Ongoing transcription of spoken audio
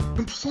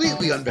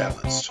completely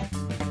unbalanced.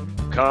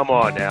 Come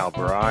on now,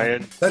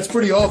 Brian. That's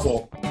pretty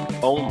awful.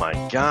 Oh my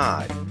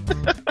God.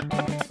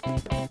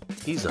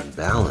 He's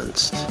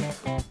unbalanced.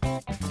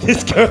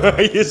 This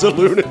guy is a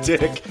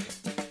lunatic.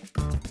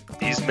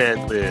 These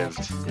men lived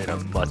in a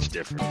much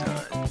different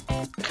time.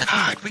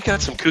 God, we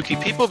got some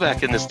kooky people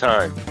back in this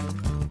time.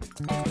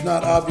 It's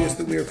not obvious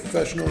that we are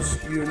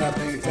professionals. You're not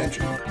paying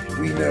attention.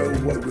 We know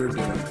what we're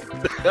doing.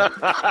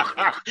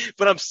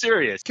 But I'm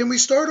serious. Can we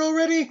start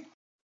already?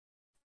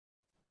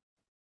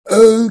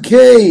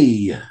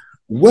 Okay.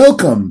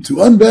 Welcome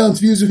to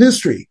Unbalanced Views of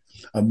History,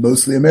 a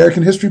mostly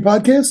American history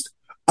podcast.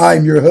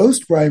 I'm your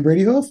host, Brian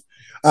Bradyhoff.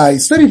 I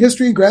studied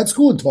history in grad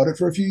school and taught it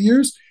for a few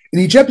years. In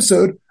each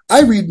episode,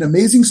 I read an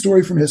amazing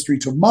story from history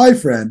to my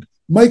friend,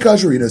 Mike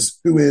Ajarinas,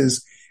 who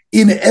is,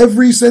 in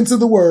every sense of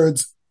the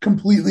words,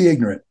 completely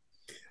ignorant.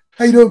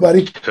 How you doing,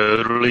 buddy?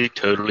 Totally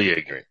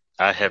ignorant.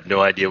 I have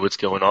no idea what's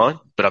going on,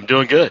 but I'm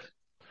doing good.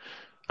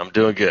 I'm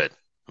doing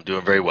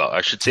very well.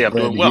 I should say I'm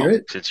doing well.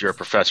 Since you're a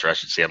professor, I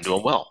should say I'm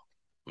doing well.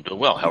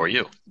 How are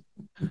you?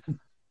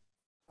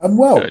 I'm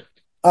well. Good.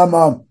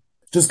 I'm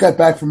just got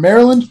back from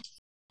Maryland,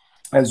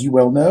 as you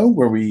well know,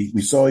 where we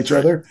saw each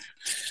other,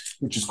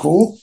 which is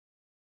cool.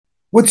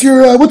 What's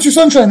your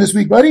sunshine this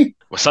week, buddy?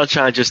 Well,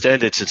 sunshine just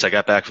ended since I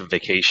got back from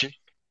vacation.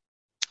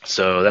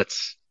 So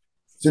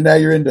now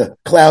you're into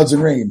clouds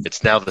and rain.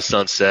 It's now the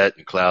sunset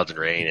and clouds and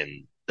rain,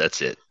 and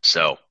that's it.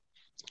 So,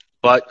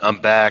 but I'm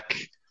back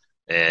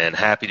and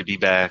happy to be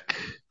back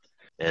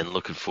and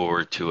looking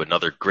forward to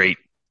another great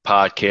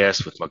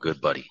podcast with my good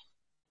buddy.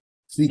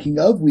 Speaking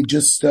of, we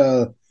just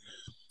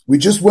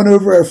went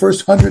over our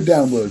first 100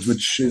 downloads,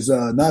 which is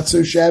not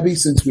so shabby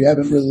since we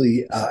haven't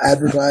really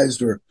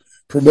advertised or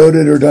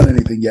promoted or done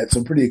anything yet. So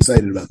I'm pretty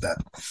excited about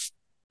that.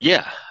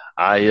 Yeah,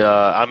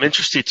 I'm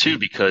interested too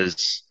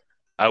because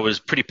I was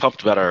pretty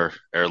pumped about our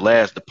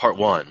the part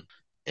one,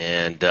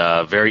 and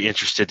very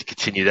interested to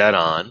continue that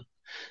on.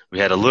 We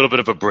had a little bit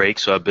of a break,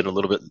 so I've been a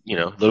little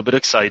bit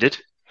excited.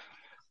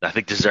 I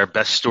think this is our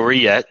best story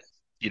yet.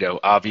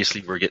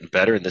 Obviously we're getting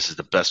better, and this is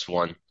the best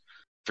one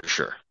for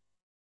sure.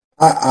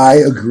 I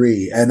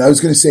agree. And I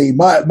was going to say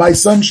my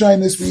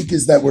sunshine this week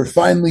is that we're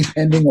finally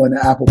pending on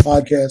Apple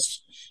Podcasts.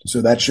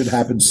 So that should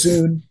happen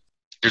soon.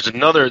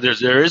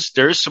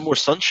 There is some more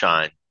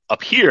sunshine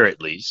up here,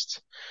 at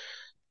least,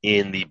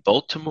 in the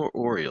Baltimore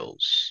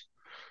Orioles.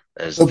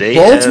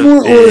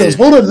 Orioles.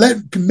 Hold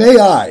on. May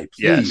I?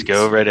 Please? Yes,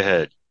 go right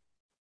ahead.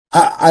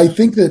 I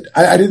think that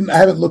I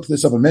haven't looked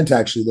this up. I meant to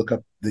actually look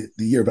up the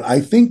year, but I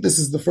think this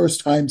is the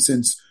first time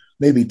since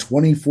maybe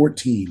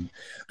 2014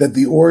 that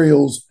the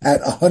Orioles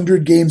at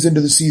 100 games into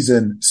the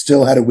season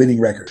still had a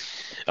winning record.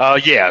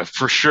 Yeah,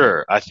 for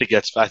sure. I think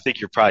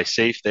you're probably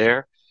safe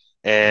there.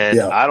 And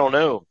yeah. I don't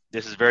know.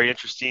 This is very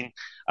interesting.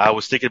 I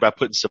was thinking about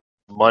putting some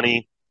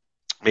money,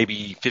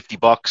 maybe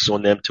 $50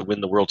 on them to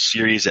win the World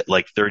Series at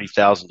like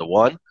 30,000 to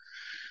 1.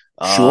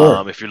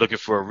 Sure. If you're looking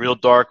for a real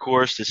dark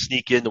horse to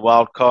sneak in the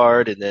wild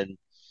card, and then,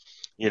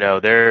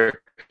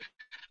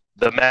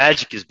 the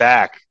magic is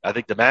back. I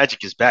think the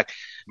magic is back.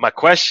 My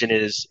question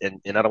is, and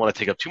I don't want to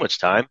take up too much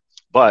time,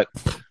 but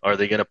are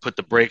they going to put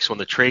the brakes on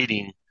the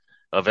trading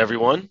of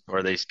everyone? Or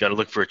are they going to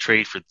look for a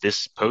trade for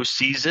this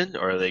postseason?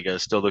 Or are they going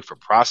to still look for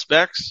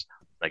prospects?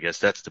 I guess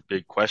that's the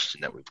big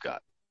question that we've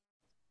got.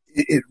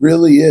 It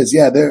really is.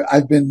 Yeah.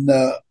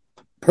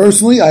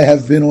 Personally, I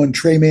have been on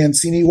Trey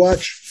Mancini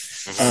watch.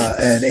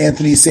 And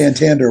Anthony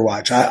Santander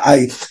watch.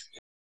 I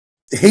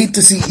hate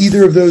to see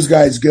either of those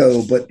guys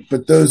go,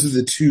 but those are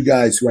the two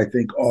guys who I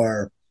think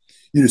are,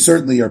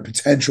 certainly are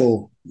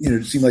potential,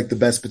 seem like the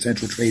best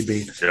potential trade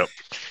bait. Yep.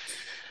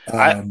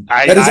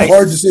 That is a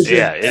hard decision.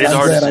 Yeah, it is a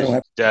hard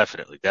decision.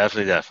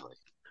 Definitely.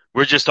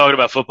 We're just talking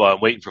about football.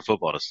 I'm waiting for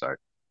football to start.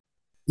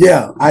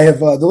 Yeah, I have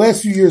the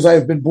last few years I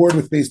have been bored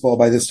with baseball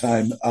by this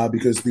time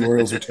because the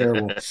Orioles are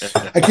terrible.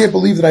 I can't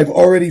believe that I've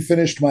already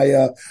finished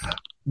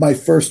my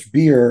first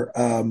beer,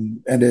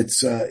 and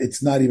it's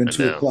not even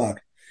 2:00.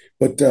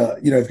 But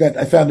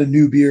I found a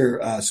new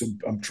beer, so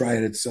I'm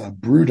trying. It's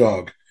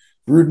Brewdog,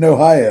 brewed in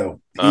Ohio,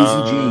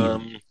 Easy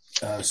Gene.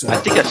 So I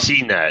think I've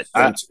seen that.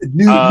 It's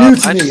new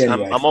to me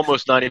anyway. I'm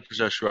almost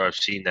 90% sure I've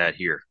seen that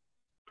here.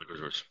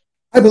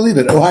 I believe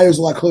it. Ohio's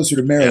a lot closer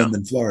to Maryland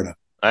than Florida.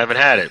 I haven't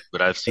had it,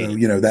 but I've seen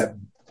it. That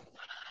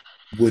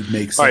would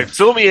make sense. All right,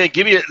 fill me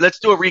in. Let's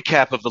do a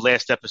recap of the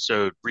last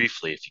episode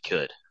briefly, if you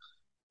could.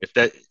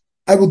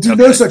 I will do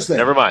no such thing.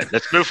 Never mind.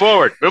 Let's move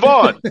forward. Move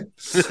on.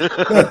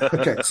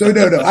 Okay. So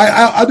no.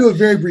 I'll do a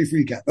very brief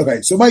recap.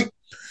 Okay. So Mike,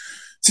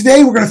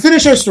 today we're going to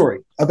finish our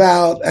story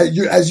about,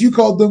 as you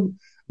called them,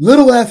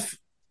 Little F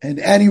and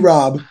Annie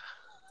Robb,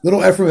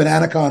 Little Ephraim and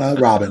Anaconda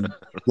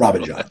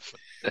Robin John,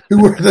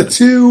 who were the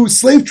two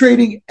slave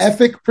trading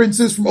Effic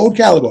princes from Old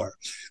Calabar.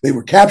 They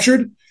were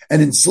captured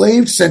and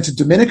enslaved, sent to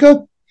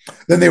Dominica.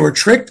 Then they were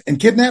tricked and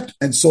kidnapped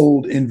and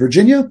sold in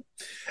Virginia.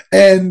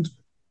 And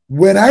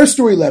when our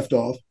story left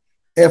off,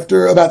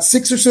 after about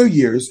 6 or so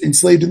years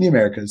enslaved in the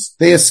Americas,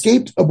 they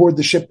escaped aboard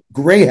the ship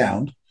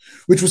Greyhound,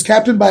 which was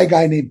captained by a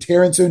guy named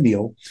Terrence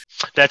O'Neill.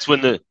 That's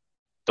when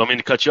don't mean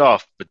to cut you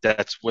off, but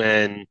that's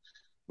when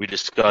we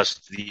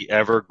discussed the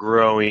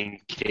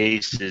ever-growing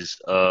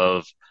cases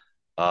of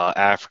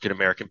African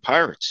American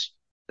pirates.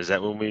 Is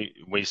that when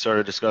we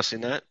started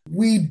discussing that?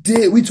 We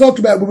did. We talked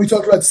about when we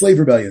talked about slave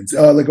rebellions,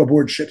 like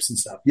aboard ships and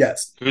stuff.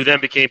 Yes. Who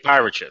then became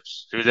pirate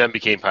ships?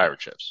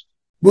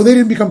 Well, they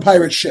didn't become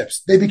pirate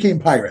ships. They became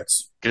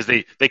pirates. Because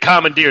they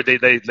commandeered.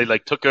 They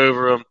like took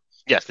over them.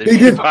 Yes, they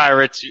became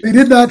pirates. They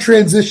did not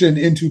transition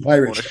into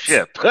pirate ships.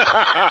 Ship.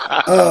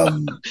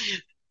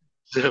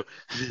 So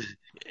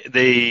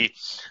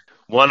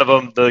one of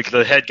them,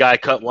 the head guy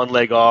cut one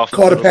leg off.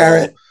 Caught a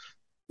parrot.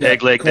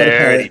 Peg leg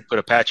there, and he put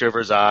a patch over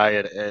his eye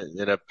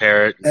and a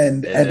parrot.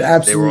 And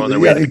absolutely, they were on their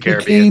way to the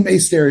Caribbean. It became a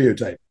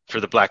stereotype.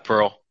 For the Black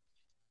Pearl.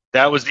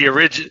 That was the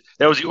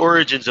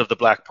origins of the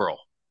Black Pearl,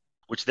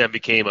 which then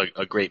became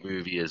a great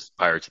movie as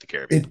Pirates of the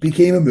Caribbean. It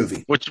became a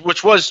movie.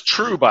 Which was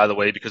true, by the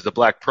way, because the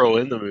Black Pearl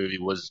in the movie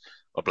was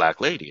a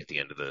black lady at the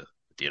end of the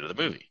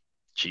movie.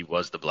 She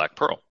was the Black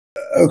Pearl.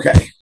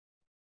 Okay.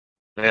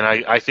 And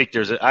I think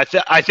there's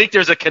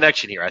a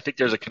connection here. I think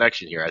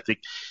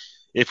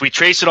if we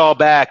trace it all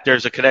back,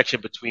 there's a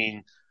connection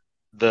between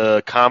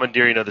the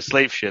commandeering of the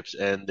slave ships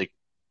and the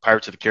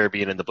Pirates of the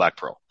Caribbean and the Black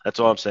Pearl. That's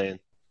all I'm saying.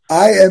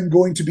 I am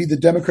going to be the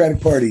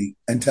Democratic Party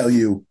and tell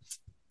you,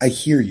 I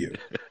hear you.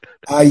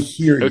 I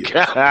hear you.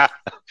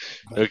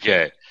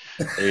 Okay.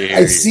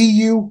 I see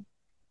you.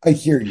 I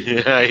hear you.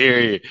 Yeah, I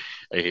hear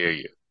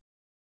you.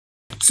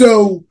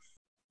 So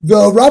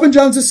the Robin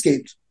Johns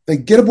escaped. They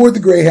get aboard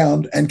the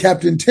Greyhound, and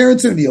Captain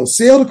Terrence O'Neill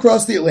sailed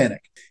across the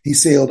Atlantic. He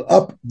sailed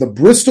up the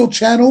Bristol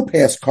Channel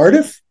past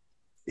Cardiff,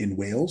 in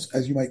Wales,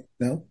 as you might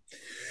know,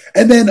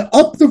 and then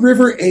up the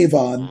River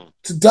Avon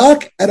to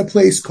dock at a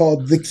place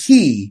called the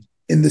Quay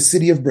in the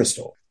city of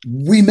Bristol.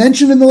 We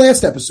mentioned in the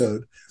last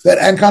episode that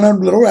Ancon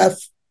and Little F,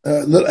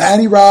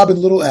 Annie Robb and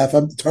Little F,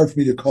 it's hard for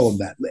me to call them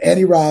that,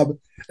 Annie Robb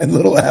and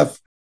Little F,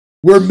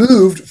 were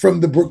moved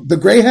from the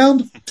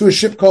Greyhound to a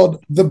ship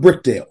called the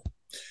Brickdale.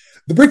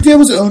 The Brickdale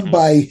was owned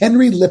by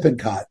Henry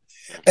Lippincott,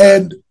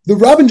 and the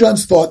Robin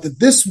Johns thought that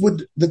this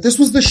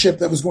was the ship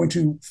that was going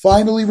to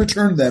finally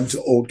return them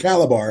to Old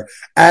Calabar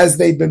as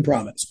they'd been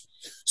promised.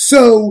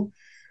 So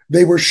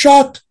they were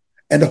shocked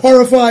and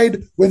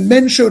horrified when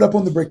men showed up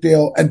on the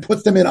Brickdale and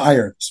put them in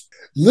irons.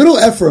 Little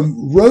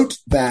Ephraim wrote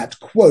that,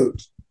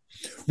 quote,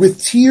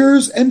 "With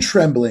tears and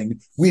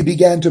trembling, we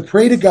began to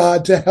pray to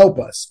God to help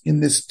us in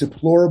this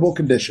deplorable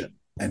condition,"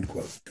 end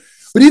quote.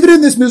 But even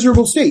in this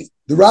miserable state,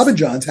 the Robin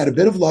Johns had a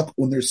bit of luck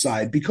on their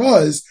side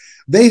because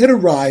they had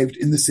arrived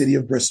in the city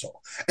of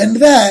Bristol. And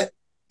that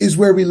is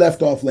where we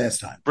left off last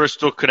time.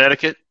 Bristol,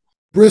 Connecticut?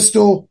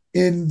 Bristol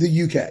in the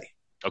UK.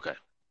 Okay.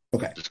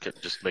 Okay.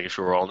 Just making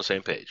sure we're all on the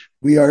same page.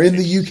 We are in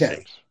the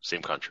UK.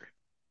 Same country.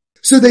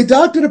 So they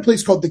docked at a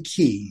place called the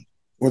Quay,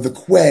 or the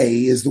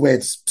Quay is the way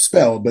it's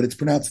spelled, but it's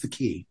pronounced the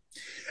Quay.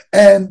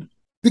 And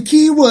the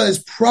Quay was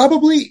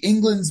probably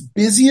England's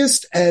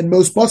busiest and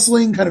most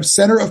bustling kind of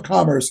center of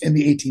commerce in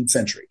the 18th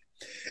century.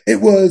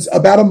 It was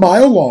about a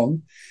mile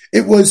long.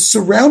 It was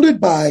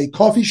surrounded by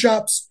coffee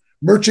shops,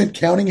 merchant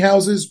counting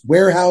houses,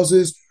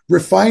 warehouses,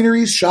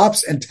 refineries,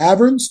 shops, and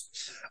taverns.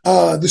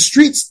 The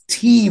streets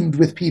teemed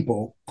with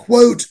people,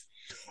 quote,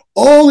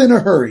 all in a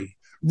hurry,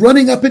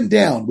 running up and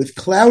down with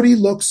cloudy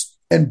looks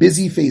and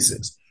busy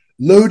faces,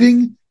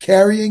 loading,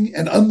 carrying,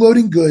 and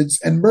unloading goods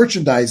and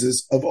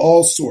merchandises of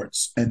all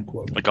sorts, end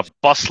quote. Like a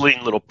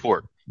bustling little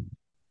port.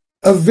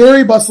 A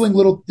very bustling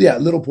little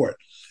port.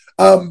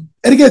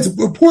 And again, it's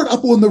a port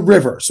up on the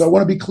river. So I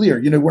want to be clear,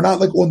 we're not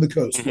like on the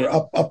coast. Mm-hmm.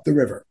 We're up the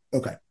river.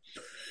 Okay.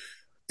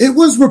 It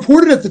was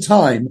reported at the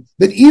time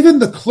that even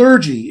the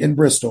clergy in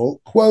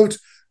Bristol, quote,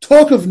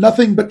 talk of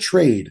nothing but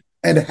trade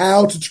and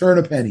how to turn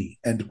a penny,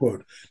 end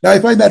quote. Now I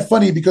find that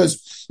funny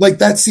because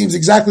that seems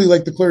exactly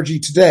like the clergy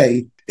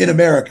today in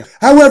America.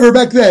 However,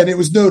 back then it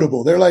was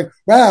notable. They're like,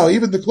 wow,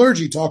 even the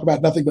clergy talk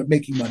about nothing but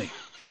making money.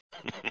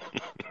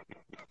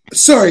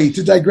 Sorry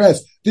to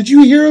digress. Did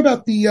you hear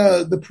about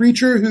the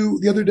preacher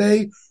who the other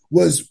day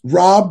was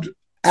robbed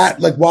at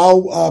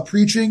while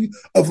preaching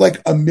of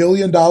 $1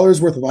 million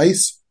worth of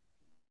ice?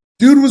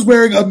 Dude was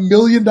wearing $1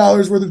 million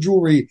worth of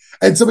jewelry,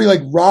 and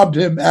somebody robbed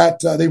him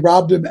at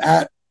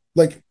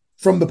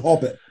from the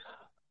pulpit.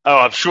 Oh,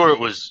 I'm sure it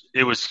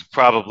was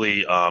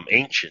probably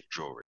ancient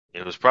jewelry.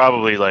 It was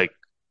probably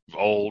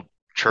old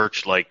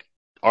church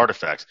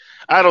artifacts.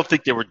 I don't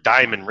think they were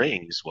diamond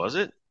rings, was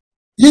it?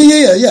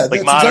 Yeah.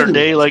 Like modern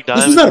day, diamond.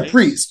 This was not a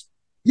priest.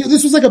 Yeah,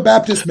 this was like a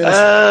Baptist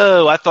minister.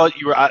 Oh, I thought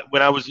you were.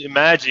 When I was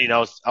imagining, I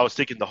was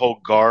thinking the whole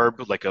garb,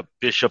 like a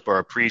bishop or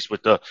a priest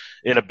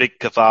in a big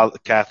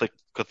Catholic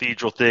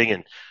cathedral thing,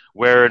 and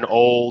wearing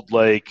old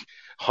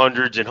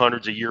hundreds and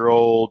hundreds of year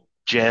old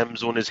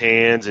gems on his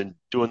hands and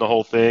doing the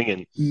whole thing,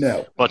 and no,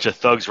 a bunch of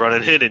thugs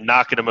running in and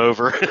knocking him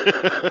over.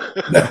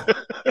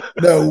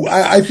 No.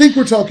 I think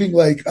we're talking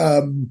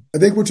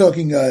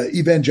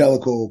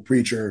evangelical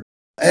preacher.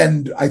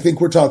 And I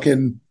think we're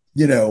talking,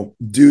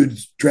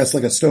 dudes dressed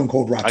like a stone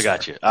cold rock star.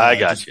 I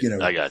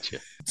got you.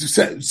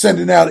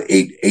 Sending out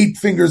eight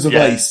fingers of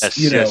ice.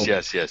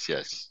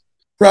 Yes.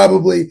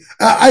 Probably.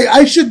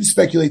 I shouldn't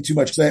speculate too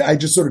much because I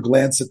just sort of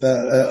glanced at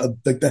the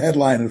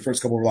headline in the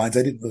first couple of lines.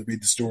 I didn't really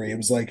read the story. It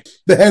was like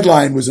the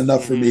headline was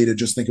enough for me to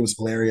just think it was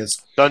hilarious.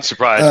 Doesn't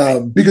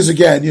surprise me. Because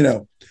again,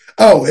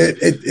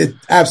 it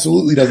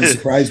absolutely doesn't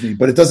surprise me,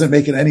 but it doesn't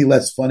make it any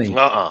less funny.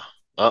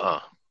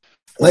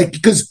 Like,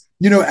 because,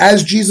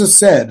 as Jesus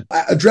said,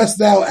 address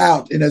thou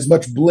out in as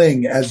much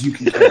bling as you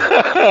can carry.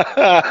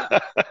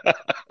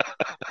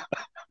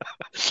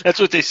 That's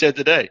what they said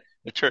today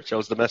at church. That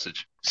was the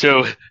message.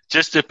 So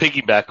just to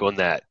piggyback on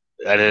that,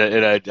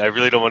 and I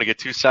really don't want to get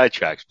too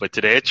sidetracked, but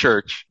today at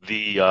church,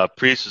 the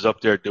priest was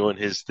up there doing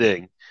his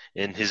thing,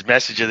 and his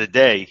message of the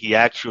day, he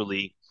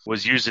actually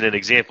was using an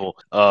example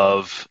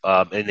of,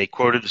 and they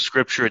quoted the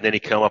scripture, and then he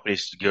came up and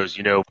he goes,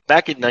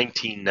 back in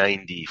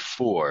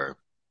 1994,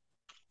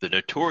 the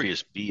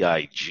Notorious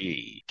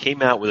BIG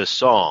came out with a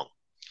song,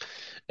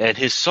 and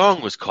his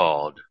song was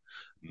called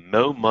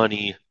Mo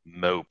Money,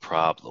 Mo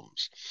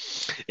Problems.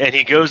 And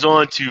he goes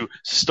on to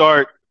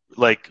start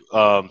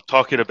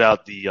talking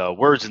about the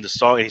words in the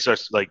song, and he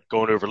starts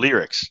going over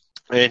lyrics.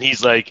 And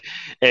he's like,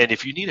 and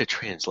if you need a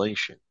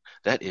translation,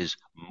 that is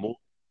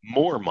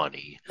more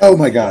money. Oh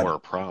my God. More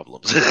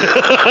problems. Good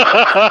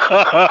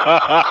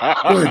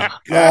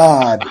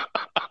God.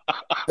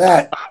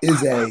 That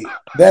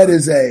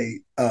is a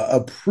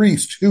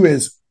priest who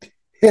is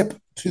hip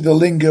to the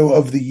lingo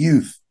of the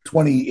youth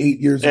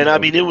 28 years ago. And I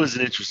mean, it was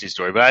an interesting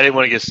story, but I didn't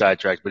want to get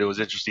sidetracked, but it was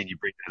interesting you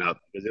bring that up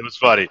because it was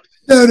funny.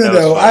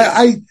 No.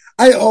 I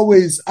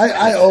always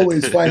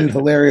find it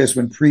hilarious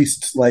when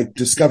priests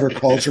discover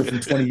culture from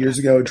 20 years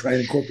ago and try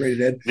and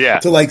incorporate it in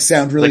to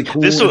sound really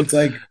cool. It's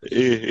like,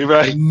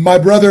 right. My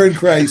brother in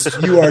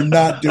Christ, you are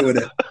not doing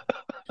it.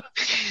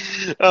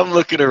 I'm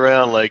looking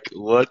around like,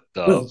 what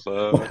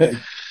the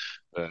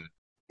fuck?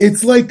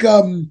 It's like,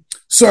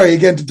 sorry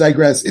again to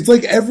digress. It's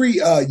like every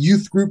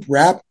youth group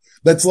rap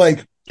that's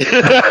like,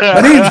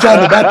 my name's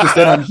John the Baptist,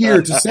 and I'm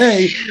here to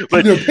say,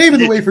 paving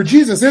the way for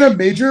Jesus in a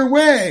major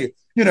way.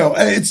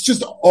 It's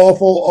just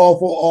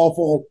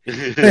awful.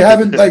 They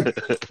haven't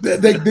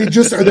they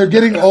just they're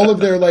getting all of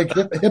their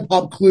hip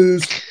hop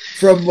clues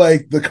from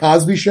the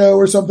Cosby Show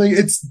or something.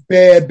 It's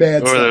bad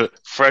or stuff. The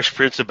Fresh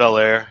Prince of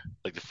Bel-Air,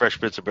 the Fresh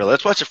Prince of Bel-Air.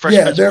 Let's watch the Fresh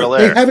Prince of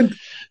Bel-Air. They haven't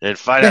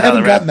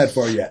gotten that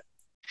far yet.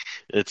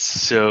 It's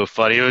so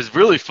funny. It was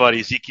really funny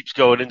as he keeps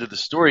going into the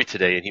story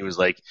today, and he was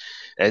like,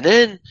 and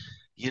then,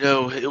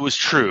 it was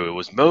true. It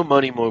was Mo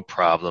Money, Mo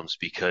Problems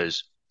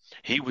because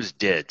he was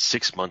dead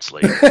 6 months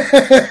later.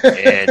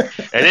 and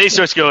then he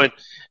starts going,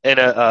 and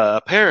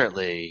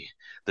apparently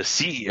the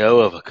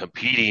CEO of a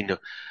competing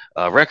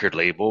record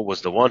label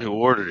was the one who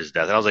ordered his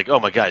death. And I was like, oh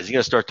my God, is he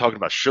going to start talking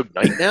about Suge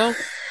Knight now?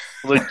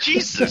 I'm like,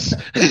 Jesus.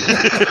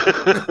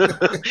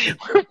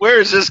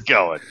 Where is this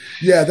going?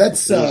 Yeah,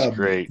 that's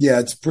great. Yeah,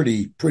 it's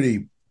pretty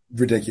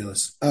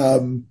ridiculous.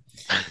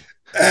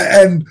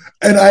 And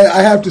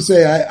I have to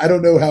say, I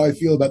don't know how I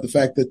feel about the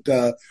fact that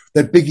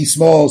Biggie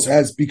Smalls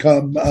has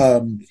become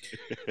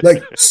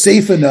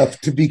safe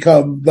enough to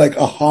become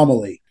a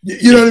homily.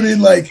 You know what I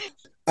mean?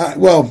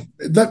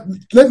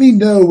 Let me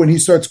know when he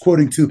starts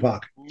quoting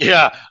Tupac.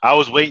 Yeah, I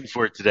was waiting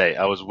for it today.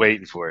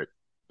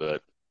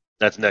 But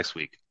that's next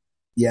week.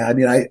 Yeah, I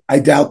mean, I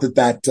doubt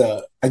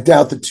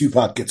that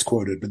Tupac gets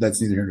quoted, but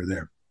that's neither here nor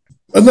there.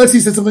 Unless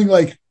he said something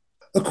like,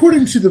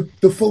 according to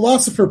the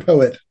philosopher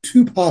poet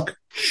Tupac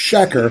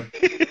Shakur.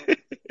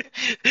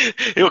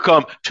 He'll call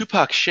him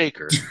Tupac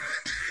Shaker.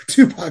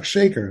 Tupac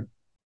Shaker.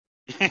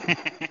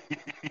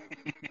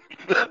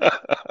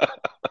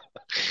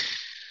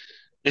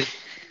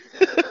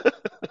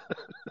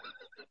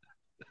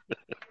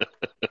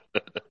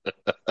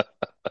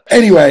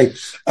 Anyway,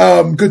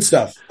 good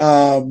stuff.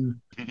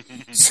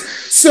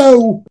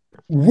 So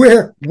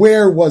where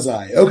was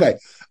I? Okay.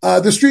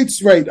 The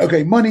streets, right.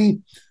 Okay.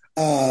 Money,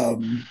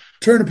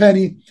 turn a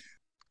penny.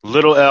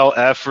 Little L,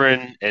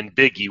 Efren, and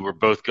Biggie were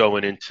both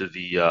going into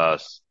the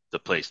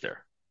place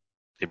there.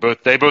 They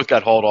both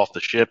got hauled off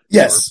the ship.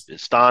 Yes. They were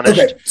astonished.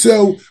 Okay.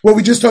 So,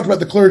 we just talked about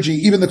the clergy.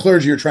 Even the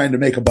clergy are trying to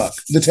make a buck.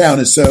 The town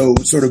is so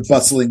sort of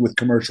bustling with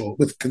commercialism.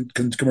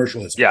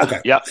 Yeah. Okay.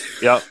 Yeah.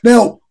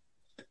 Now,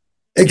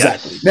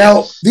 exactly. Yes.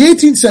 Now, the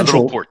 18th century.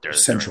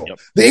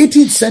 The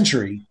 18th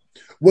century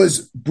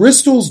was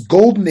Bristol's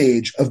golden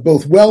age of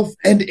both wealth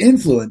and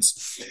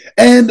influence,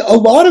 and a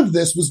lot of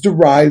this was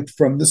derived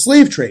from the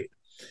slave trade.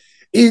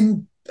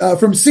 From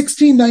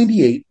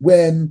 1698,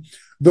 when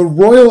the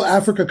Royal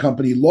Africa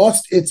Company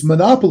lost its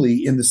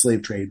monopoly in the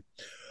slave trade,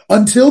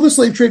 until the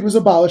slave trade was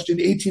abolished in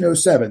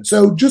 1807,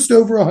 so just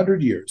over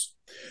 100 years,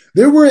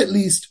 there were at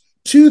least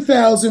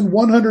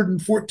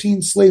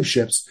 2,114 slave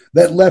ships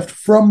that left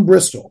from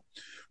Bristol,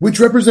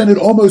 which represented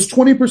almost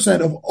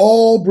 20% of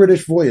all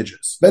British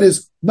voyages. That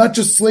is, not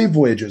just slave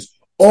voyages,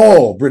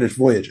 all British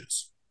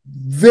voyages.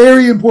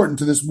 Very important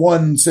to this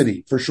one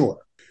city, for sure.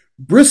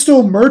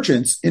 Bristol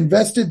merchants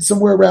invested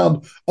somewhere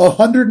around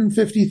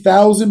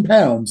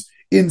 £150,000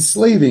 in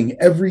slaving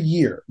every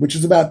year, which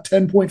is about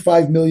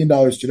 $10.5 million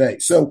today.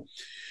 So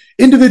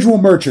individual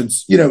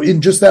merchants,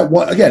 in just that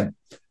one, again,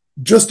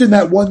 just in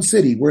that one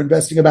city, we're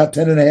investing about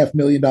 $10.5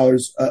 million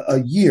a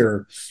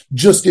year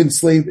just in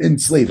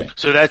enslaving.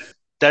 So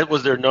that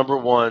was their number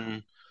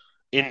one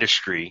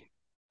industry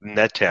in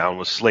that town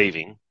was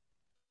slaving,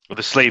 or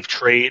the slave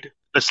trade.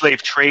 The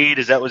slave trade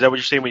is that what you're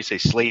saying when you say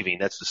slaving?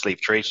 That's the slave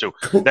trade. So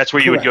that's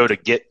where you would go to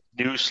get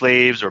new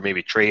slaves, or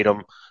maybe trade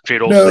old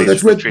slaves.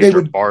 That's where they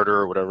would barter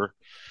or whatever.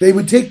 They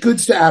would take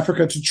goods to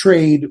Africa to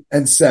trade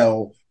and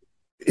sell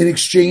in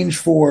exchange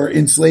for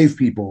enslaved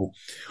people.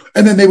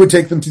 And then they would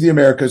take them to the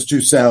Americas to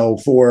sell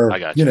for,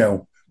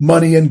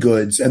 money and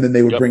goods. And then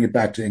they would bring it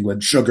back to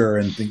England, sugar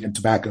and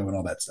tobacco and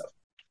all that stuff.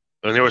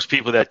 And there was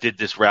people that did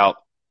this route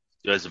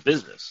as a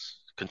business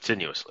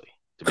continuously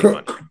to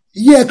make money.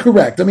 Yeah,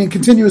 correct. I mean,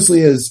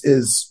 continuously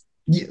is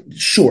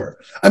sure.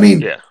 I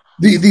mean,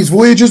 these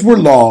voyages were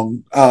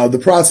long. The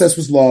process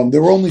was long.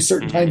 There were only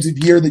certain times of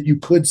year that you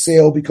could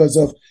sail because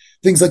of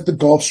things like the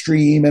Gulf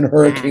Stream and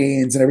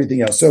hurricanes and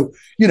everything else. So,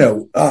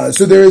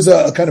 so there is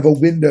a kind of a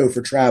window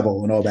for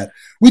travel and all that.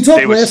 We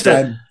talked last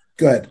time.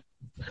 Go ahead.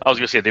 I was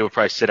going to say they would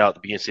probably set out at the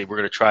beginning and say, we're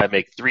going to try and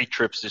make 3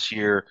 trips this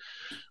year.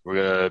 We're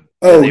going to.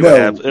 Oh,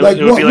 no. It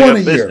would be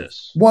like a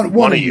business.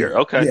 One a year.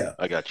 Okay. Yeah.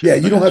 I got you. Yeah.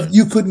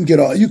 You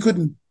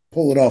couldn't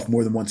pull it off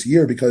more than once a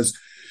year because,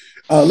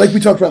 like we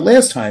talked about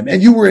last time,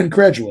 and you were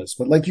incredulous,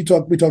 but like we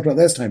talked about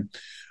last time,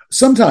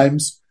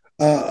 sometimes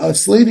a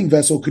slaving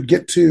vessel could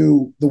get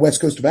to the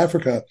west coast of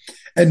Africa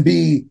and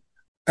be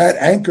at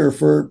anchor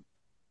for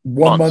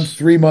 1 month,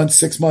 3 months,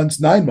 6 months,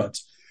 9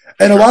 months.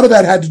 And a lot of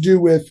that had to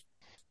do with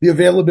the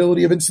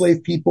availability of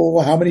enslaved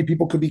people, how many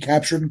people could be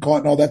captured and caught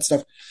and all that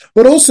stuff,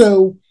 but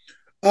also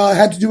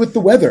had to do with the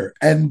weather.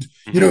 And,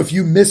 if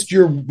you missed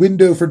your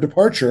window for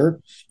departure,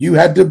 you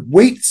had to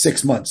wait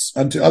 6 months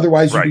until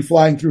otherwise you'd be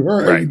flying through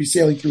or you'd be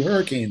sailing through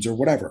hurricanes or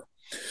whatever.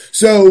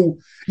 So,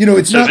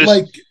 it's not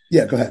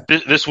go ahead.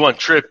 This one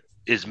trip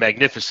is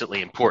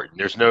magnificently important.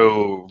 There's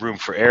no room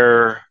for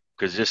error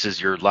because this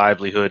is your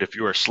livelihood. If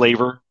you're a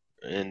slaver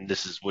and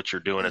this is what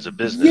you're doing as a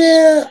business,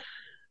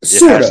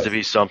 it has to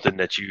be something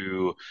that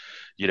you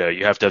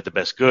have to have the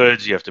best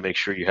goods. You have to make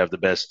sure you have the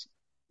best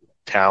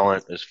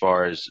talent as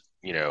far as,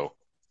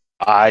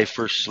 eye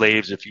for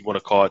slaves, if you want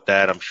to call it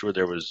that. I'm sure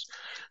there was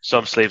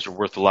some slaves were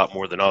worth a lot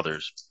more than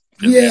others.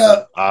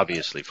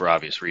 Obviously, for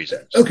obvious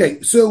reasons.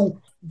 Okay,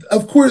 so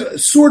of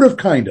course, sort of,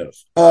 kind of.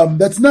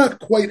 That's not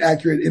quite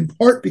accurate, in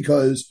part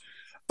because,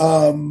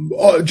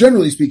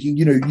 generally speaking,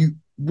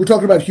 we're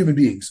talking about human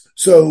beings.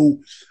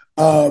 So,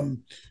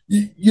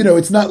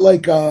 it's not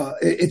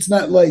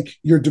like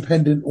you're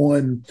dependent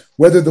on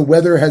whether the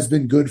weather has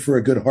been good for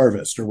a good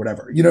harvest or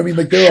whatever. You know what I mean?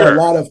 Like there are a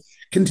lot of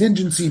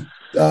contingencies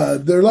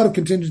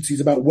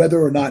about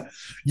whether or not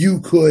you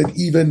could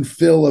even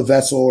fill a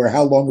vessel or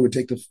how long it would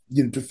take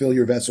to fill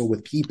your vessel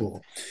with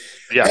people.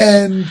 Yeah.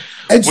 And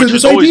so which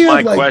is always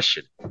my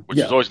question, which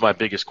is always my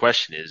biggest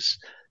question is,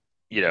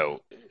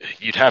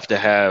 you'd have to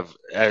have,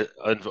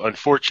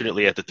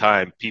 unfortunately at the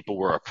time, people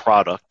were a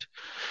product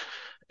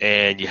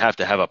and you have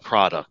to have a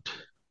product.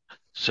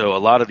 So a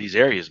lot of these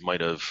areas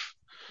might have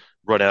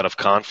run out of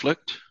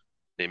conflict.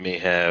 They may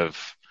have,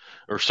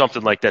 or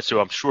something like that.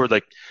 So I'm sure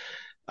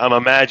I'm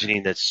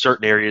imagining that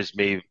certain areas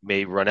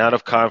may run out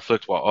of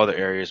conflict while other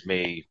areas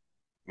may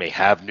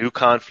have new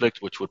conflict,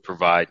 which would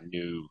provide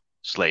new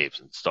slaves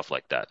and stuff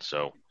like that.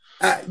 So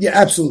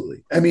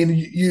absolutely. I mean,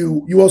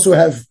 you also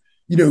have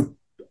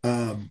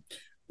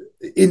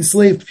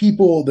enslaved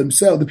people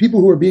themselves. The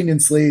people who are being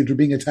enslaved or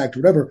being attacked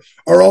or whatever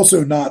are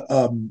also not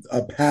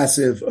a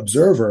passive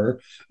observer.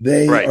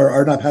 They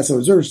are not passive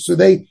observers, so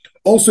they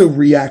also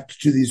react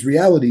to these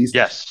realities.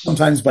 Yes,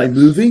 sometimes by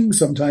moving,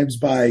 sometimes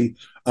by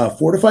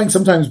fortifying,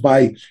 sometimes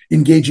by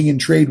engaging in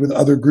trade with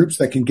other groups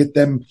that can get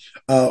them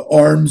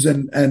arms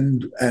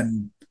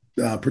and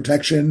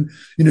protection,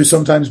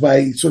 sometimes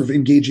by sort of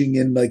engaging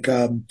in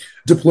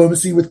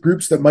diplomacy with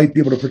groups that might be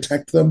able to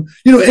protect them,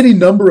 any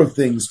number of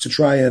things to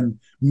try and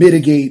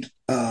mitigate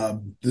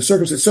the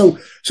circumstances.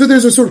 So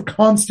there's a sort of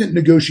constant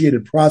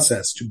negotiated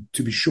process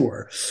to be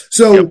sure.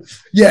 So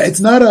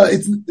it's not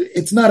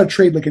a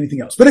trade like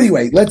anything else. But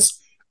anyway, let's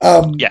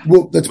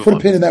put a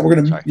pin in that. We're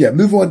going to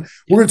move on.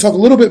 We're going to talk a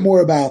little bit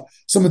more about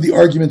some of the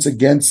arguments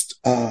against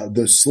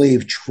the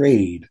slave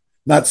trade.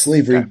 Not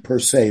slavery per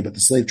se, but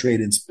the slave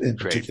trade in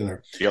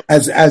particular,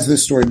 as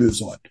this story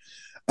moves on.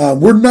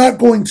 We're not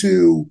going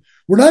to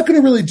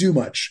really do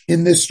much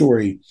in this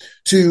story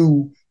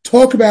to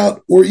talk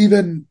about or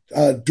even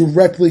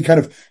directly kind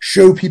of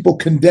show people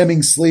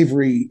condemning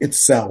slavery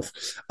itself.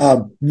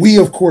 We,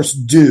 of course,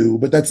 do,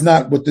 but that's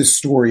not what this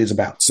story is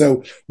about.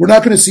 So we're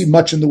not going to see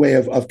much in the way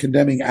of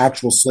condemning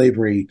actual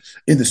slavery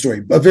in the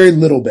story, a very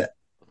little bit.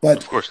 But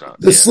of course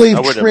not. The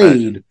slave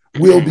trade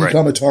will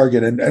become a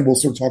target, and we'll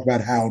sort of talk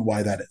about how and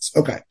why that is.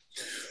 Okay.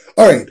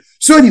 All right.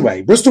 So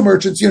anyway, Bristol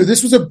merchants,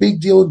 this was a big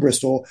deal in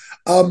Bristol.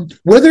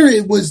 Whether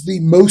it was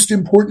the most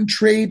important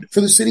trade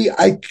for the city,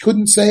 I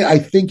couldn't say. I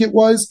think it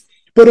was,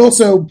 but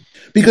also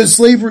because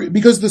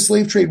the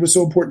slave trade was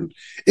so important,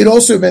 it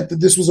also meant that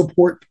this was a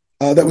port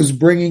that was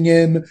bringing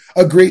in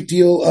a great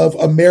deal of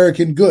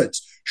American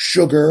goods,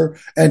 sugar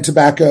and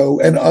tobacco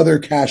and other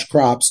cash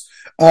crops,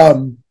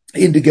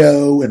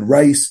 indigo and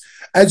rice,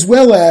 as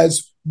well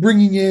as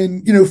bringing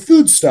in,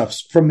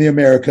 foodstuffs from the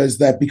Americas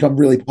that become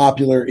really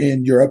popular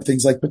in Europe,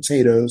 things like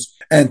potatoes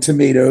and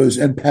tomatoes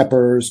and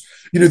peppers,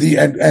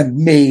 and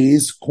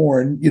maize,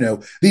 corn,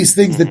 these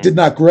things that did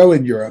not grow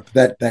in Europe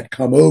that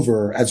come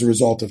over as a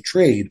result of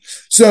trade.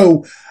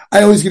 So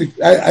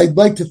I'd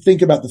like to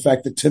think about the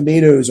fact that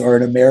tomatoes are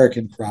an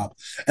American crop,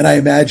 and I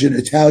imagine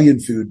Italian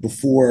food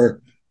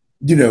before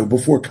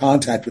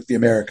contact with the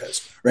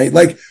Americas, right?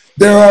 Like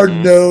there are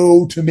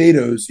no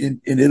tomatoes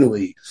in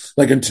Italy,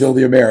 like until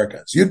the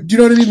Americas. Do you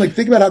know what I mean? Like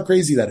think about how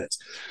crazy that is.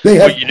 They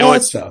have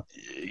pasta.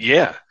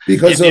 Yeah.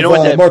 Because of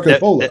Marco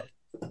Polo.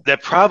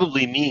 That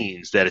probably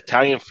means that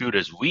Italian food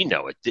as we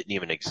know it didn't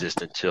even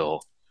exist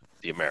until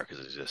the Americas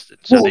existed.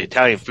 So the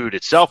Italian food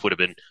itself would have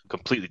been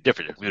completely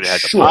different if we would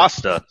have had the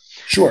pasta.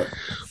 Sure.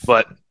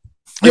 But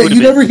yeah,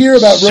 you never hear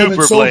about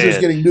Roman soldiers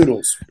getting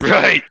noodles.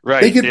 Right.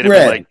 They get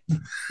bread.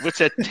 What's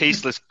that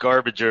tasteless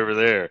garbage over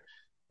there?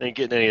 They ain't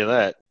getting any of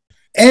that.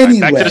 Anyway.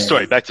 Back to the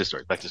story.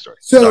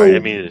 So, sorry.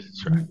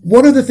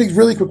 One of the things,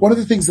 really quick,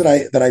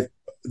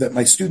 that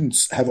my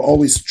students have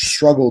always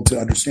struggled to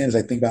understand as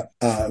I think about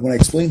when I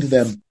explain to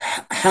them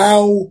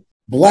how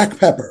black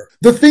pepper,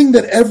 the thing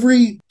that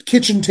every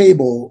kitchen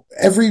table,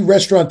 every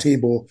restaurant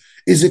table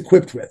is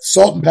equipped with,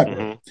 salt and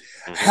pepper,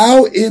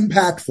 how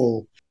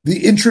impactful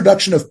the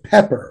introduction of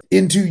pepper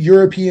into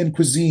European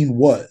cuisine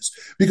was.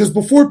 Because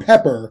before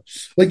pepper,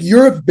 like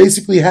Europe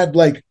basically had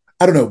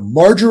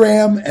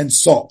marjoram and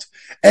salt,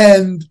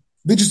 and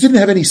they just didn't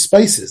have any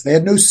spices. They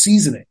had no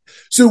seasoning.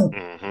 So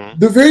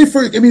the very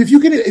first, if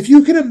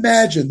you can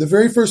imagine the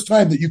very first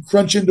time that you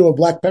crunch into a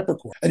black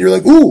peppercorn and you're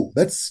like, ooh,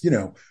 that's,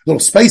 a little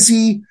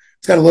spicy.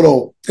 It's got a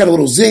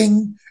little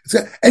zing.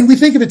 And we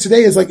think of it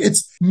today as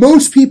it's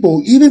most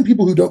people, even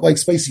people who don't like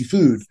spicy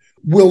food,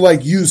 will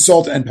use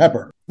salt and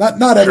pepper.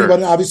 Not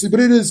everybody, obviously, but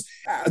it is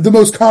the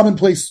most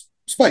commonplace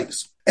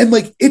spice. And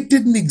it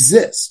didn't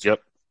exist. Yep.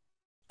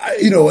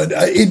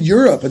 In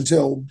Europe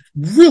until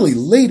really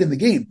late in the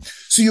game.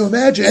 So you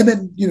imagine, and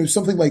then,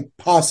 something like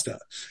pasta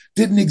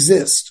didn't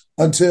exist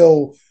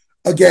until,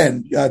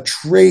 again,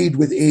 trade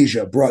with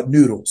Asia brought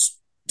noodles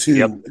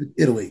to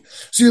Italy.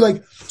 So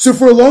so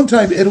for a long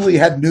time, Italy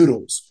had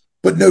noodles,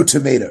 but no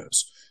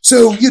tomatoes.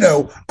 So,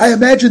 I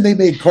imagine they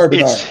made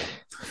carbonara.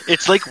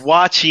 It's like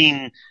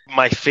watching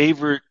my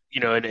favorite,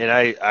 and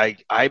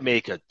I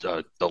make a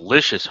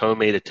delicious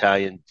homemade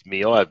Italian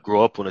meal. I grew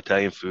up on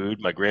Italian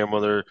food. My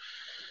grandmother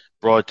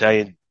brought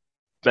Italian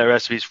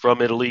recipes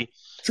from Italy.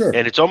 Sure.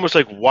 And it's almost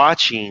like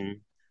watching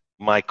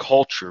my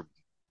culture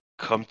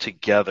come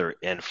together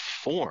and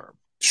form.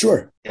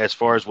 Sure. As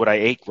far as what I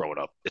ate growing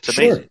up. It's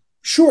amazing.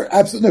 Sure.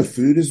 Absolutely. No,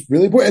 food is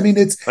really important.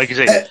 It's like you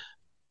say,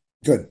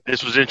 good.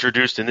 This was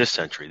introduced in this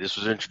century.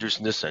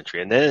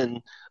 And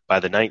then by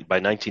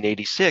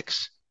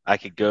 1986, I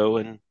could go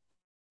and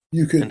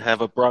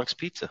have a Bronx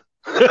pizza.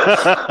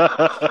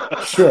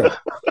 Sure.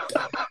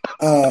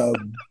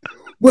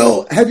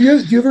 Well, do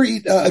you ever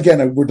eat,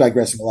 again, we're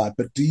digressing a lot,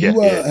 but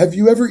have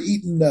you ever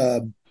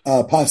eaten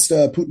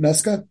pasta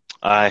puttanesca?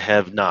 I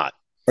have not.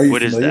 Are you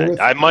what is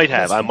that? I might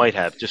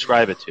have.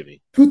 Describe it to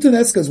me.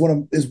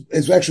 Puttanesca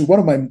is actually one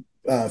of my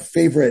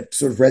favorite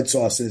sort of red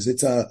sauces.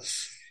 It's a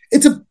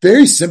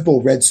very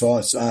simple red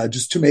sauce,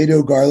 just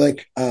tomato,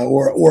 garlic,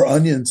 or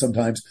onion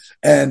sometimes,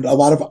 and a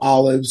lot of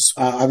olives.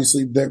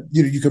 Obviously,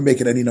 you can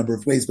make it any number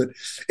of ways, but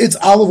it's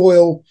olive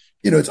oil.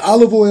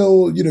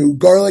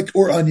 Garlic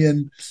or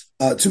onion,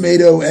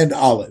 tomato, and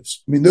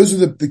olives. Those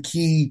are the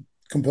key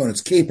components.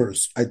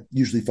 Capers, I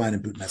usually find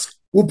in puttanesca.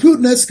 Well,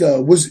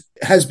 puttanesca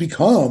has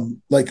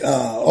become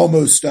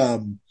almost,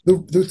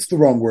 that's the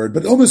wrong word,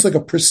 but almost like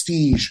a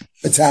prestige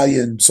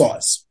Italian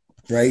sauce,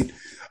 right?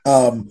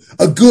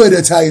 A good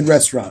Italian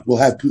restaurant will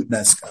have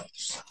puttanesca.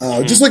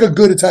 Just like a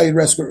good Italian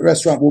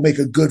restaurant will make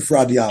a good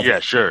fra diavolo. Yeah,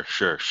 sure.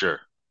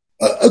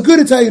 A good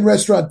Italian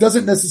restaurant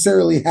doesn't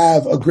necessarily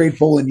have a great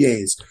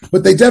bolognese,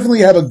 but they definitely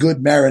have a good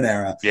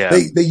marinara. Yeah.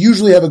 They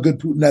usually have a good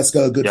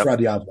puttanesca, a good fra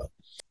diavolo.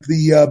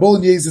 The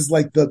bolognese is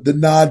like the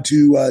nod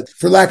to,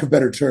 for lack of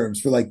better terms,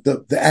 for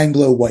the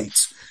Anglo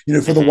whites,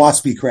 for the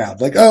waspy crowd.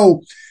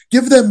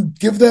 Give them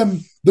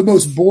the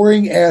most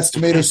boring ass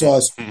tomato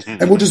sauce,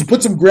 and we'll just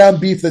put some ground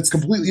beef that's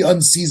completely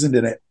unseasoned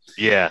in it.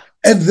 Yeah.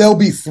 And they'll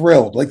be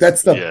thrilled.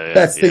 That's the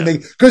best thing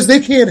because they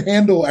can't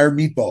handle our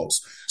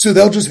meatballs. So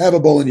they'll just have a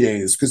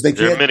bolognese because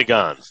they're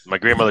mitigons. My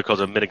grandmother calls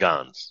them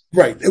mitigons.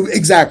 Right.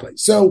 Exactly.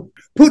 So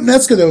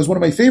puttanesca though is one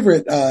of my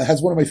favorite,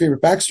 has one of my favorite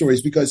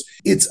backstories because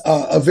it's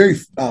a very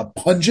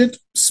pungent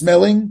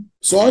smelling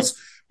sauce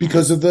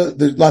because of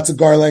the lots of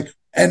garlic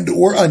and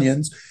or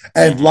onions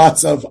and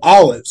lots of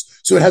olives.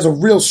 So it has a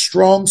real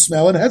strong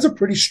smell and it has a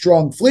pretty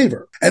strong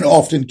flavor and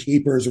often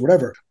capers or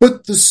whatever.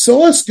 But the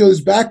sauce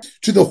goes back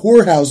to the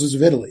whorehouses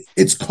of Italy.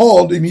 It's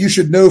called, you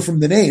should know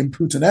from the name,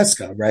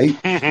 puttanesca, right?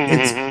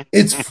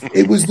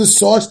 It was the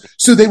sauce.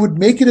 So they would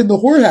make it in the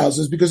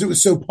whorehouses because it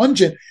was so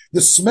pungent, the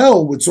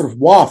smell would sort of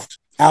waft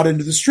out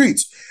into the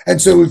streets.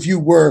 And so if you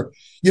were,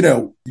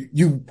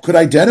 you could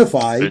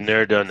identify Been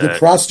there, done that. the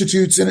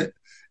prostitutes in it.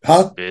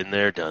 Huh? Been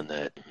there, done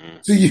that. Mm-hmm.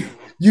 So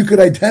you could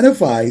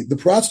identify the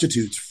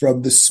prostitutes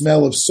from the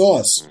smell of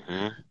sauce,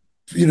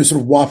 sort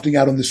of wafting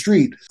out on the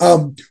street.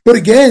 But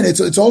again,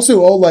 it's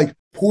also all like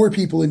poor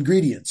people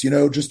ingredients,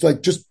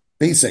 just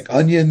basic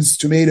onions,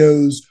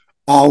 tomatoes,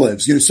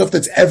 olives, stuff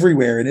that's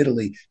everywhere in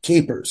Italy,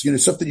 capers,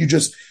 stuff that you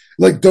just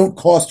like don't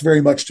cost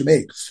very much to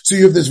make. So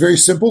you have this very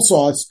simple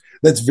sauce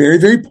that's very,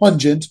 very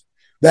pungent,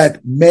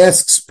 that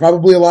masks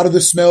probably a lot of the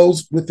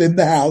smells within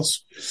the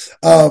house.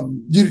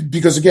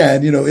 Because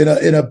again,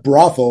 in a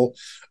brothel,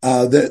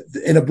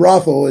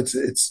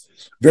 it's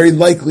very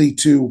likely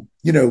to,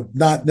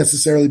 not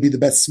necessarily be the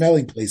best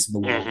smelling place in the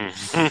world.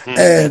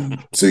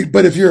 And so,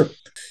 but if you're,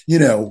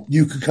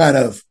 you could kind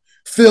of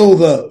fill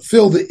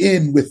the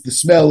inn with the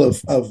smell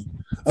of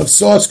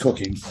sauce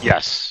cooking.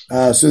 Yes.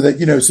 So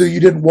that, so you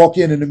didn't walk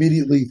in and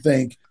immediately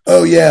think,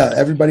 oh yeah,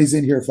 everybody's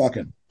in here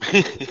fucking.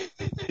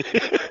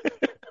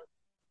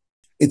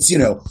 It's,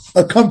 a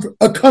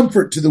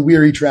comfort to the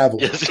weary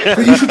traveler. Yes.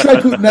 But you should try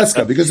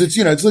puttanesca because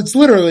it's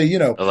literally,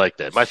 I like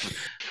that.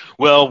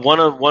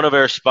 One of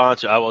our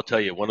sponsors, I will tell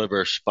you, one of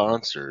our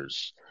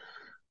sponsors,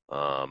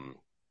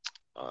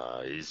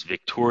 is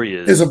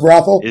Victoria's. Is a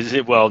brothel? Is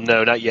it? Well,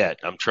 no, not yet.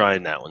 I'm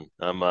trying that one.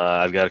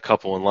 I've got a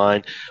couple in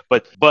line,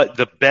 but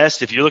the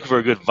best, if you're looking for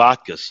a good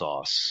vodka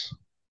sauce,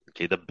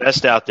 okay, the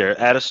best out there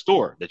at a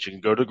store that you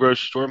can go to the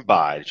grocery store and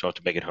buy, that you don't have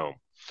to make it home.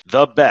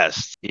 The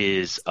best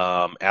is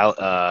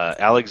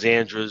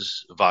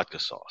Alexandra's vodka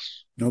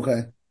sauce.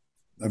 Okay.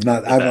 I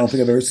don't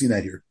think I've ever seen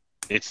that here.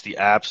 It's the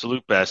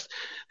absolute best.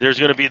 There's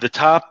going to be the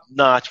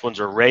top-notch ones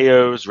are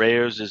Rayo's.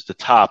 Rayo's is the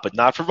top, but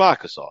not for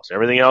vodka sauce.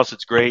 Everything else,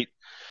 it's great.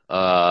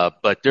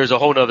 But there's a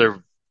whole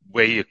other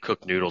way you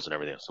cook noodles and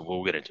everything else. So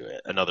we'll get into it.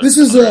 This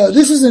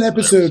is an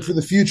episode for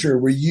the future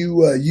where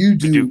you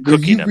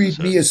read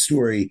me a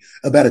story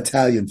about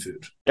Italian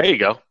food. There you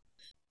go.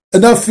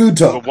 Enough food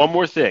talk. But one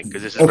more thing,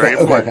 because this is very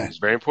important. Okay. It's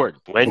very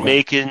important. When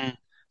making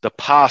the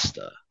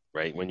pasta,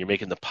 right? When you're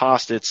making the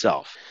pasta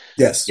itself,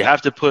 yes, you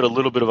have to put a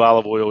little bit of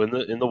olive oil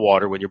in the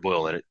water when you're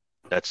boiling it.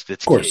 That's key,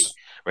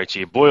 right? So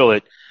you boil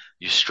it,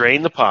 you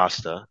strain the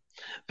pasta,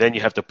 then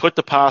you have to put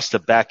the pasta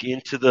back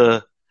into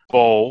the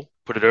bowl,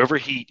 put it over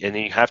heat, and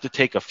then you have to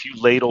take a few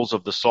ladles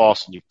of the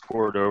sauce and you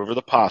pour it over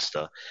the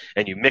pasta,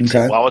 and you mix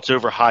it while it's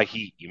over high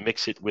heat. You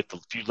mix it with a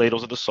few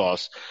ladles of the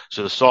sauce,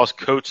 so the sauce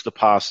coats the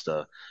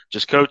pasta,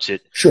 just coats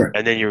it,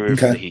 and then you remove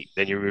from the heat.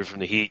 Then you remove from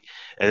the heat,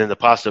 and then the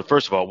pasta,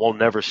 first of all, won't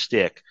never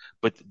stick,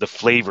 but the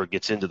flavor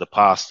gets into the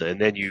pasta,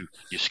 and then you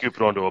scoop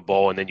it onto a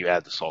bowl, and then you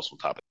add the sauce on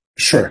top of it.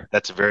 Sure.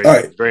 That's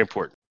very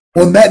important.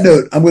 On that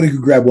note, I'm going to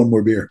go grab one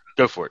more beer.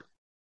 Go for it.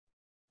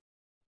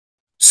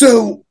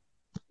 So,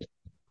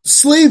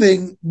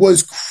 slaving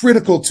was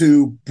critical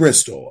to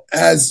Bristol.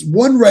 As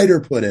one writer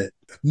put it,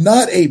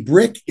 not a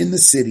brick in the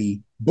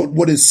city, but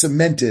what is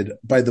cemented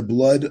by the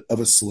blood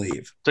of a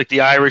slave. It's like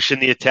the Irish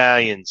and the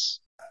Italians.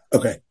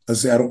 Okay.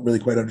 I don't really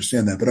quite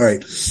understand that, but all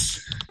right.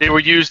 They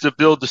were used to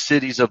build the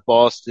cities of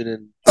Boston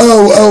and...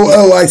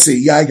 Oh, I see.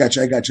 Yeah, I got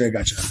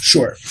you.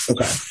 Sure.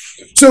 Okay.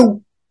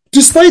 So,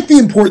 despite the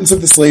importance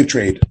of the slave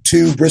trade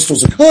to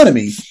Bristol's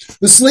economy,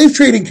 the slave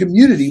trading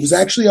community was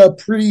actually a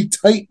pretty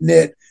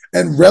tight-knit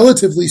and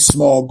relatively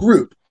small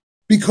group.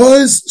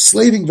 Because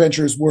slaving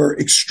ventures were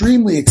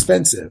extremely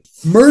expensive,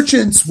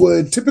 merchants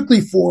would typically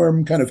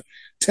form kind of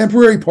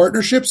temporary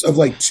partnerships of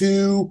like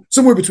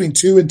somewhere between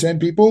 2 and 10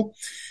 people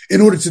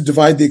in order to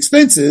divide the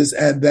expenses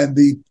and then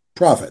the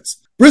profits.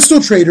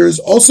 Bristol traders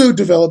also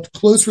developed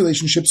close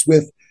relationships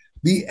with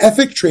the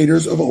Effic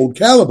traders of Old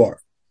Calabar,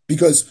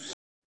 because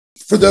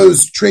for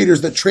those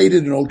traders that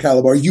traded in Old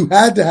Calabar, you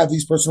had to have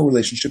these personal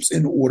relationships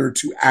in order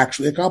to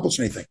actually accomplish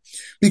anything.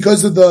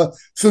 Because of the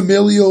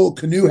familial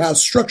canoe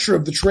house structure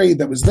of the trade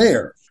that was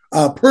there,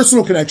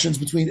 personal connections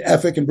between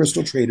Effic and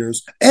Bristol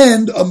traders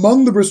and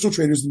among the Bristol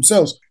traders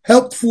themselves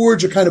helped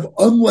forge a kind of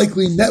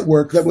unlikely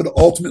network that would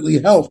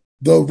ultimately help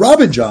the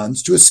Robin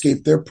Johns to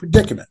escape their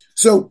predicament.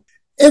 So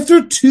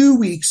after 2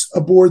 weeks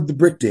aboard the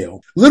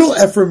Brickdale, little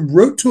Ephraim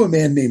wrote to a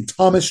man named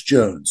Thomas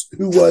Jones,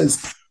 who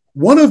was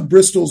one of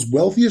Bristol's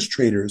wealthiest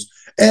traders,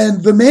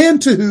 and the man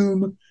to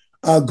whom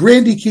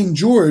Grandy King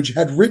George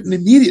had written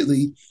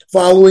immediately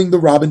following the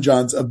Robin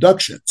Johns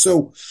abduction.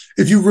 So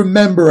if you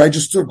remember, I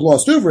just sort of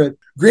glossed over it,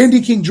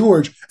 Grandy King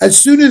George, as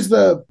soon as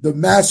the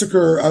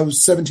massacre of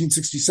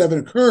 1767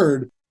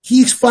 occurred,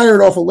 he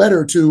fired off a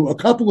letter to a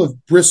couple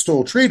of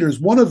Bristol traders.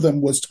 One of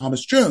them was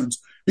Thomas Jones,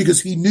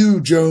 because he knew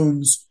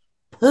Jones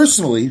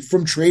personally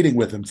from trading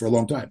with him for a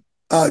long time.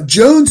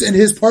 Jones and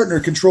his partner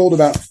controlled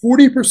about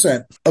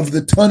 40% of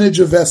the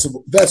tonnage of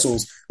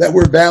vessels that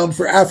were bound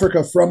for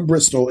Africa from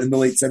Bristol in the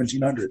late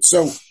 1700s.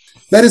 So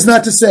that is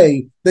not to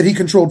say that he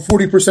controlled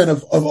 40%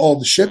 of all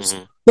the ships,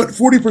 but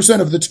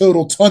 40% of the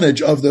total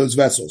tonnage of those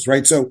vessels,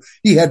 right? So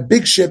he had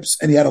big ships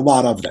and he had a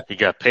lot of them. He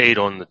got paid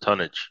on the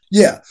tonnage.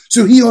 Yeah.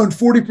 So he owned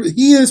 40%.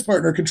 He and his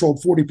partner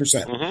controlled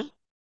 40%.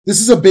 This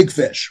is a big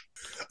fish.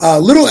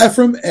 Little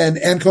Ephraim and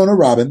Ancona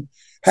Robin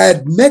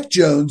had met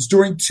Jones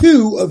during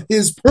 2 of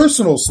his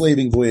personal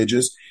slaving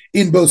voyages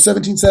in both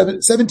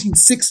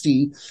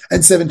 1760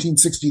 and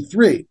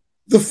 1763.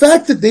 the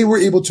fact that they were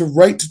able to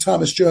write to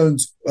Thomas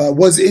Jones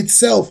was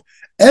itself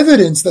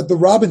evidence that the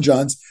Robin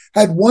Johns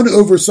had won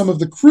over some of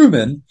the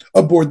crewmen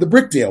aboard the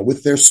Brickdale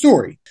with their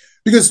story,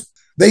 because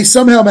they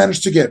somehow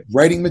managed to get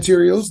writing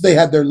materials. They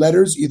had their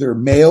letters either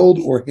mailed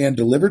or hand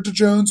delivered to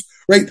Jones,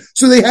 right?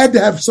 So they had to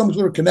have some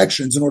sort of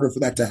connections in order for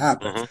that to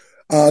happen.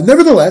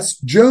 Nevertheless,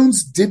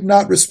 Jones did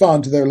not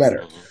respond to their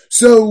letter.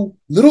 So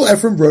little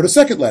Ephraim wrote a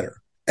second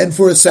letter. And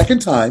for a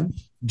second time,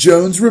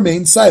 Jones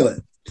remained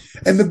silent.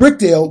 And the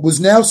Brickdale was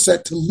now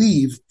set to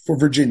leave for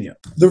Virginia.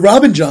 The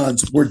Robin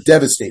Johns were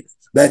devastated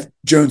that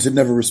Jones had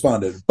never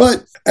responded.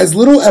 But as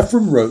little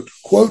Ephraim wrote,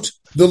 quote,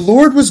 "The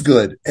Lord was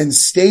good and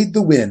stayed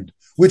the wind,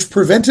 which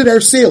prevented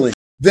our sailing.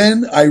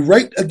 Then I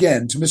write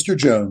again to Mr.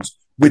 Jones,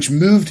 which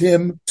moved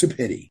him to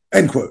pity."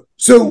 End quote.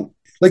 So,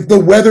 like, the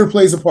weather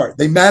plays a part.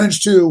 They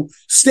managed to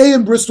stay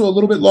in Bristol a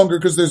little bit longer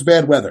because there's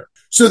bad weather.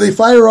 So they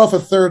fire off a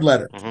third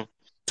letter.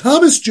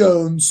 Thomas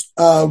Jones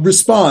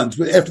responds.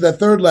 After that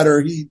third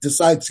letter, he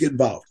decides to get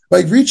involved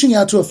by reaching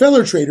out to a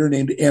fellow trader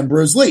named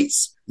Ambrose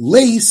Lace.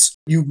 Lace,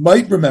 you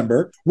might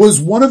remember, was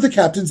one of the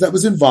captains that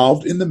was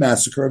involved in the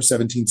massacre of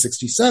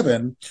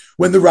 1767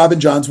 when the Robin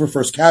Johns were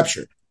first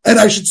captured. And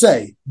I should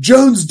say,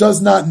 Jones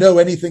does not know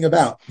anything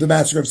about the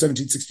massacre of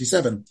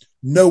 1767.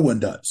 No one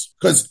does,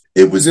 because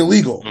it was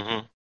illegal.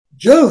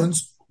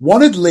 Jones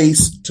wanted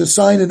Lace to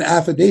sign an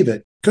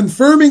affidavit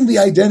confirming the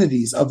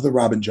identities of the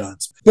Robin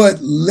Johns. But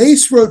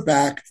Lace wrote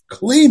back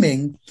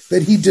claiming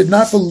that he did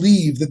not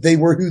believe that they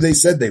were who they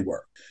said they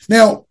were.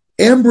 Now,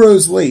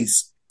 Ambrose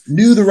Lace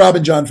knew the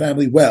Robin John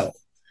family well.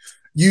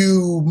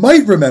 You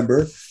might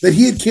remember that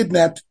he had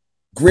kidnapped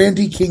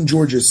Grandy King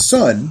George's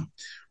son,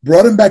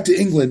 brought him back to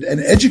England and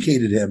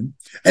educated him.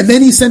 And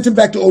then he sent him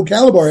back to Old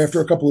Calabar after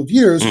a couple of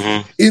years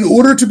in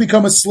order to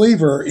become a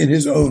slaver in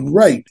his own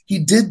right. He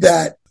did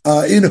that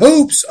in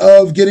hopes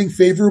of getting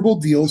favorable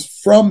deals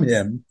from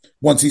him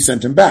once he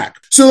sent him back.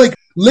 So, like,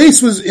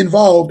 Lace was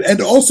involved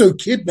and also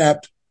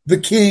kidnapped the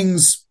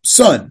king's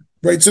son,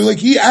 right? So, like,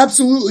 he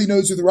absolutely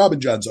knows who the Robin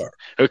Johns are.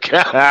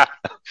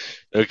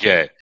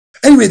 Okay.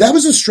 Anyway, that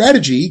was a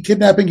strategy,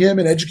 kidnapping him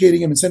and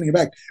educating him and sending him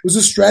back. It was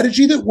a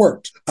strategy that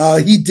worked.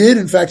 He did,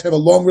 in fact, have a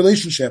long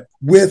relationship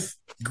with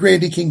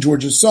Grandy King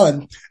George's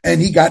son, and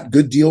he got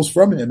good deals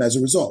from him as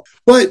a result.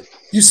 But,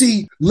 you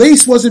see,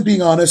 Lace wasn't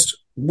being honest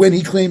when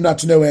he claimed not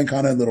to know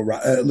Ancona and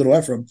Little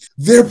Ephraim.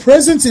 Their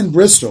presence in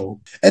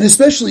Bristol, and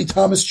especially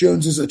Thomas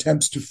Jones's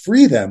attempts to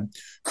free them,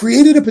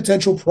 created a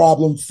potential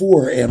problem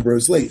for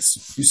Ambrose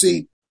Lace. You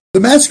see, the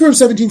massacre of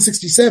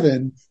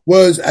 1767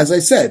 was, as I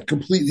said,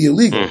 completely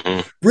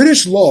illegal.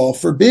 British law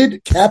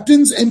forbid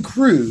captains and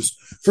crews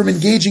from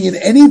engaging in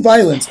any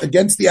violence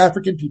against the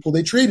African people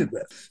they traded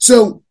with.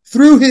 So,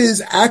 through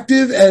his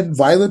active and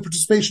violent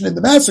participation in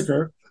the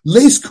massacre,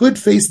 Lace could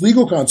face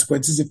legal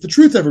consequences if the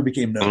truth ever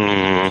became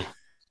known.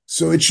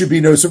 So it should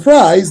be no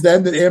surprise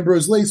then that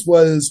Ambrose Lace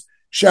was,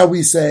 shall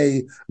we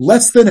say,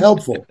 less than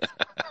helpful.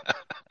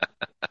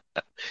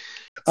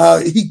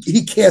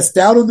 He cast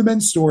doubt on the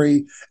men's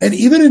story and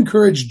even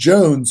encouraged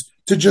Jones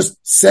to just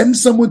send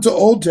someone to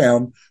Old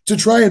Town to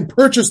try and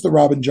purchase the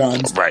Robin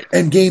Johns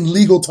and gain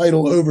legal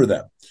title over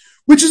them,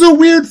 which is a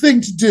weird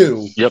thing to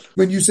do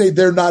when you say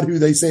they're not who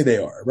they say they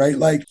are, right?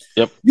 Like,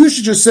 you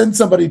should just send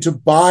somebody to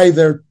buy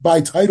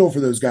title for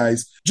those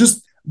guys.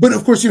 But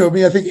of course,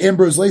 I think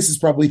Ambrose Lace is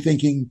probably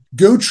thinking,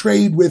 go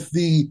trade with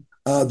the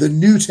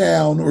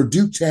Newtown or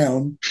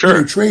Duketown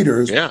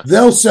traders.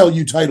 They'll sell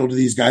you title to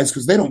these guys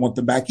because they don't want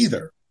them back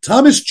either.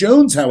 Thomas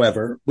Jones,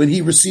 however, when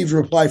he received a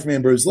reply from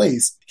Ambrose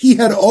Lace, he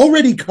had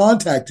already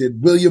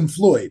contacted William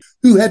Floyd,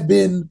 who had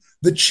been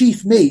the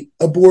chief mate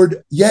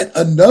aboard yet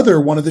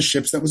another one of the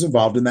ships that was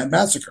involved in that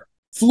massacre.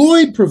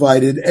 Floyd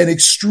provided an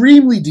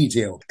extremely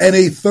detailed and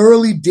a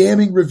thoroughly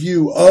damning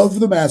review of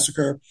the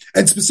massacre,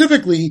 and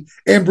specifically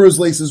Ambrose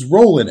Lace's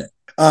role in it.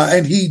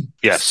 And he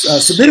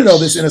submitted all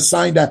this in a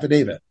signed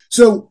affidavit.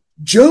 So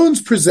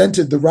Jones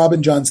presented the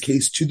Robin Johns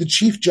case to the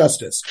Chief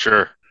Justice,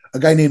 a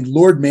guy named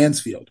Lord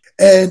Mansfield.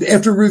 And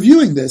after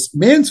reviewing this,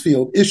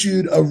 Mansfield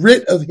issued a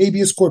writ of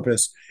habeas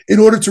corpus in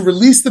order to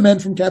release the men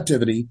from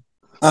captivity.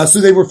 So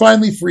they were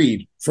finally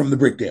freed from the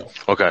Brickdale.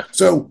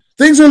 So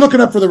things are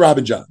looking up for the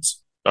Robin Johns.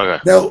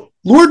 Now,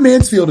 Lord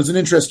Mansfield is an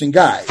interesting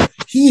guy.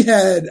 He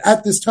had,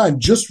 at this time,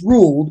 just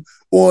ruled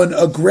on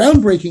a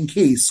groundbreaking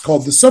case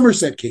called the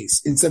Somerset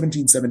case in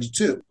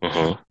 1772.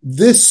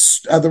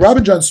 The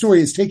Robin John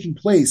story is taking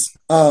place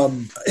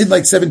in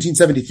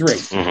 1773.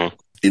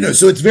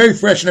 So it's very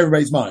fresh in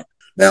everybody's mind.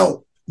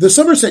 Now, the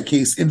Somerset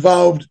case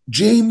involved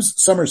James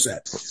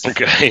Somerset,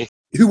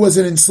 who was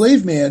an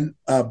enslaved man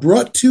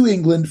brought to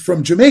England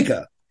from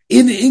Jamaica.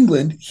 In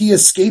England, he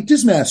escaped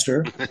his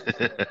master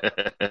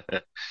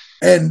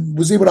and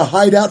was able to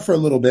hide out for a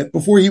little bit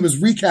before he was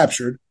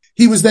recaptured.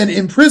 He was then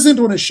imprisoned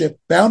on a ship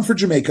bound for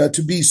Jamaica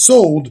to be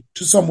sold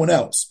to someone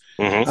else.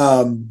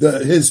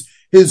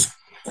 His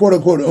quote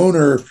unquote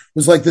owner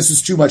was like, this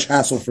is too much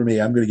hassle for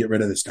me. I'm going to get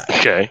rid of this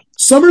guy.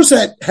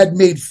 Somerset had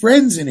made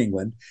friends in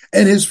England,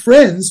 and his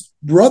friends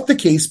brought the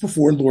case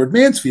before Lord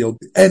Mansfield,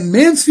 and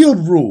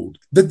Mansfield ruled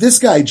that this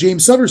guy,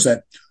 James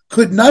Somerset,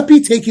 could not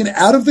be taken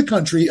out of the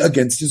country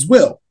against his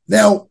will.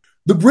 Now,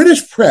 the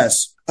British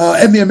press,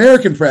 and the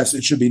American press,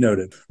 it should be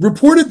noted,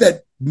 reported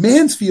that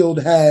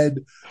Mansfield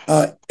had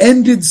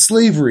ended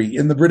slavery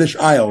in the British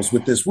Isles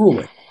with this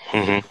ruling.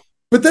 Mm-hmm.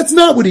 But that's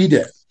not what he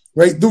did,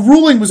 right? The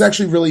ruling was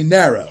actually really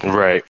narrow.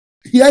 Right.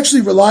 He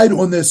actually relied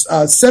on this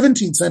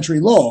 17th century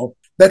law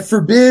that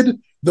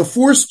forbid the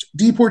forced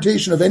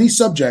deportation of any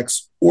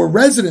subjects or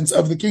residents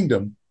of the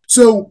kingdom.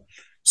 So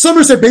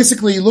Somerset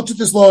basically looked at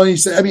this law and he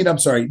said,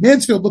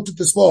 Mansfield looked at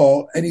this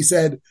law and he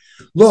said,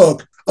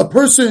 look, a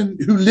person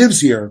who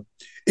lives here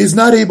is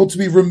not able to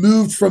be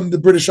removed from the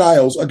British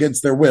Isles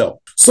against their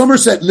will.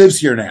 Somerset lives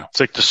here now. It's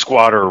like the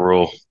squatter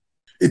rule.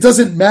 It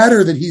doesn't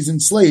matter that he's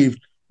enslaved.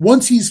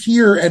 Once he's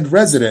here and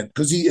resident,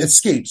 because he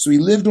escaped, so he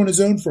lived on his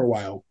own for a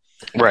while.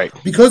 Right.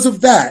 Because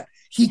of that,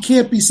 he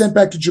can't be sent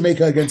back to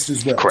Jamaica against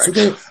his will. Correct.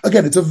 So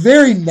again, it's a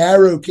very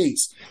narrow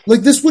case.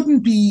 Like this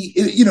wouldn't be,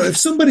 if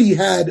somebody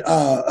had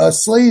a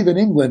slave in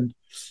England,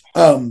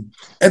 and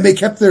they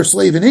kept their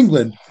slave in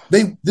England,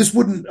 this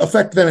wouldn't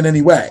affect them in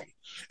any way.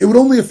 It would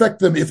only affect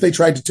them if they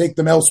tried to take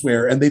them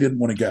elsewhere and they didn't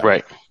want to go.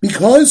 Right.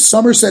 Because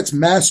Somerset's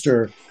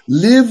master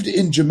lived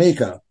in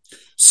Jamaica,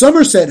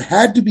 Somerset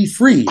had to be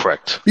free.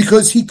 Correct.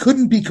 Because he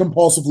couldn't be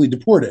compulsively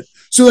deported.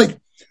 So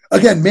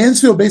again,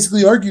 Mansfield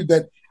basically argued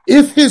that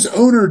if his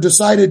owner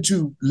decided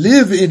to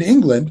live in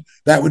England,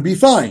 that would be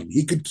fine.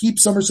 He could keep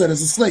Somerset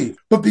as a slave.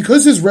 But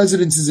because his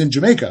residence is in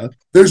Jamaica,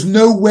 there's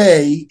no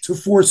way to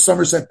force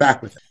Somerset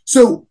back with him.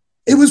 So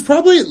it was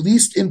probably at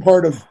least in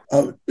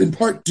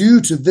part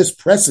due to this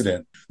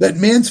precedent that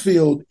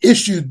Mansfield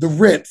issued the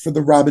writ for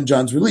the Robin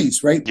John's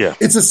release, right? Yeah.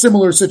 It's a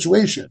similar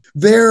situation.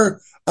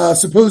 Their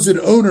supposed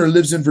owner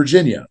lives in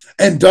Virginia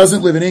and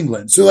doesn't live in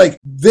England. So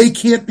they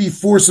can't be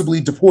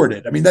forcibly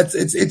deported. I mean,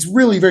 it's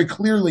really very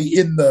clearly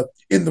in the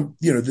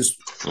this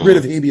writ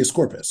of habeas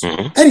corpus.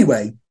 Mm-hmm.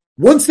 Anyway,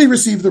 once they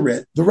received the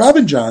writ, the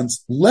Robin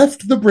Johns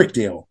left the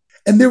Brickdale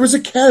and there was a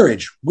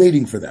carriage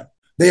waiting for them.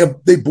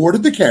 They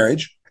boarded the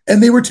carriage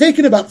and they were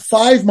taken about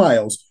 5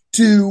 miles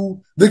to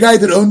the guy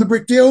that owned the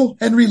Brickdale,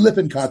 Henry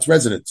Lippincott's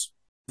residence.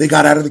 They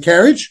got out of the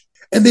carriage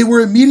and they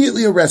were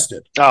immediately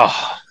arrested.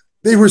 Oh.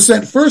 They were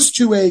sent first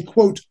to a,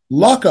 quote,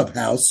 lockup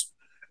house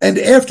and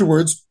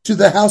afterwards to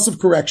the House of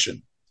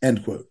Correction,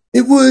 end quote.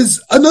 It was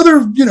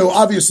another,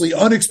 obviously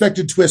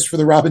unexpected twist for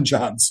the Robin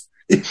Johns.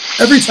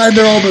 Every time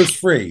they're almost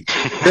free,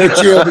 they're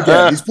jailed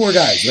again. These poor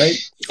guys, right?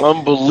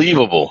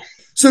 Unbelievable.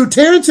 So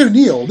Terence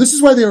O'Neill, this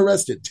is why they were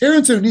arrested.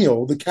 Terence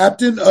O'Neill, the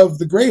captain of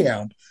the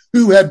Greyhound,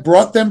 who had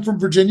brought them from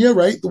Virginia,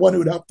 right? The one who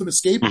had helped them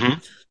escape,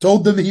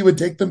 told them that he would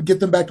get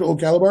them back to Old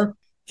Calabar.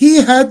 He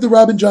had the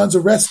Robin Johns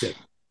arrested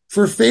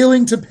for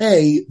failing to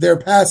pay their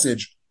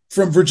passage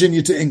from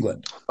Virginia to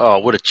England. Oh,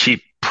 what a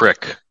cheap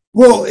prick.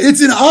 Well,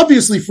 it's an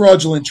obviously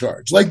fraudulent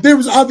charge.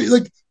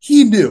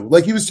 He knew,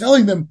 he was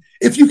telling them,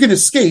 if you can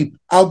escape,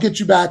 I'll get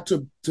you back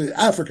to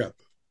Africa.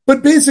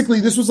 But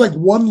basically, this was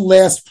one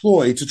last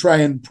ploy to try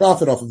and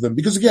profit off of them.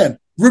 Because again,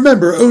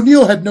 remember,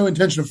 O'Neill had no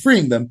intention of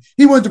freeing them.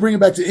 He wanted to bring them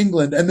back to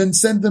England and then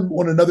send them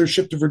on another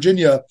ship to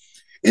Virginia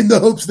in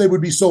the hopes they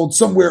would be sold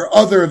somewhere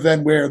other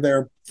than where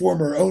their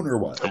former owner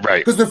was.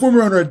 Right. Because their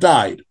former owner had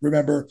died,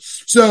 remember?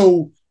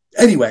 So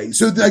anyway,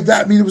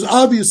 it was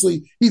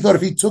obviously, he thought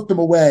if he took them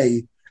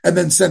away and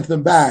then sent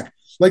them back,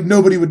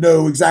 nobody would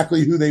know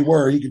exactly who they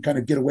were. He could kind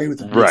of get away with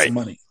it and get some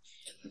money.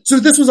 So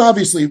this was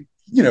obviously,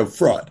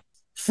 fraud.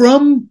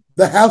 From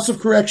the House of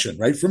Correction,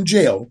 right, from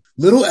jail,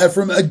 little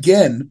Ephraim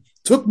again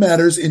took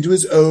matters into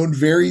his own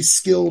very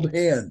skilled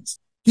hands.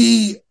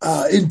 He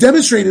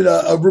demonstrated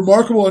a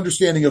remarkable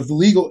understanding of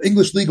the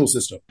English legal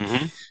system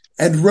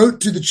and wrote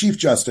to the Chief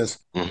Justice.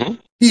 Mm-hmm.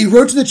 He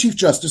wrote to the Chief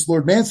Justice,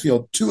 Lord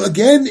Mansfield, to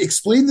again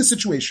explain the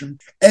situation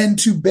and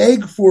to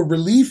beg for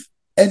relief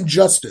and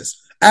justice,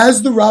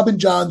 as the Robin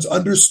Johns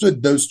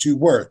understood those two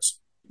words.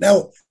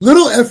 Now,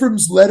 little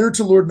Ephraim's letter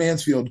to Lord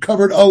Mansfield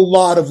covered a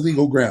lot of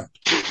legal ground.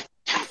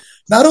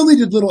 Not only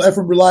did little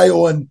Ephraim rely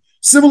on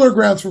similar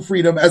grounds for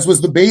freedom as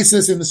was the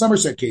basis in the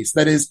Somerset case,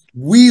 that is,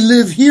 we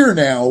live here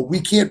now, we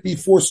can't be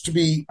forced to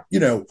be,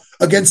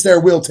 against our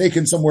will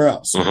taken somewhere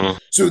else. Mm-hmm.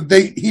 So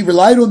he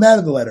relied on that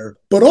in the letter,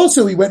 but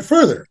also he went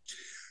further.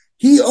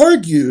 He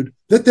argued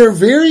that their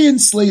very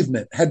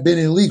enslavement had been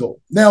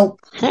illegal. Now,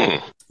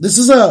 this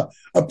is a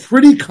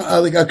pretty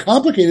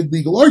complicated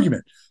legal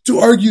argument to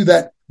argue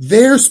that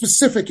their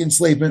specific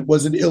enslavement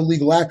was an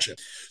illegal action.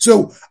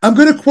 So I'm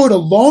going to quote a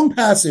long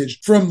passage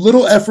from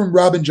little Ephraim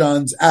Robin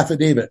John's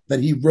affidavit that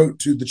he wrote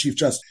to the Chief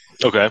Justice.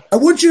 Okay. I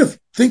want you to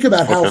think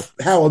about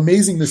how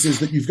amazing this is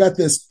that you've got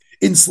this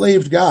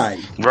enslaved guy.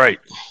 Right.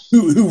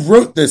 Who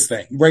wrote this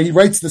thing, right? He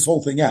writes this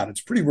whole thing out.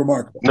 It's pretty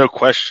remarkable. No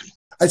question.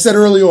 I said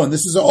early on,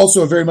 this is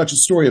also very much a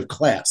story of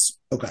class.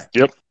 Okay.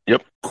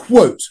 Yep.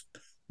 Quote,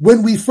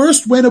 when we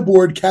first went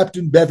aboard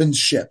Captain Bevan's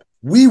ship,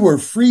 we were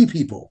free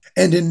people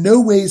and in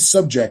no ways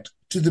subject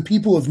to the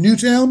people of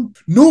Newtown,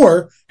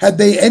 nor had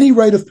they any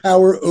right of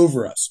power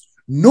over us,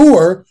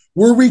 nor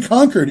were we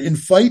conquered in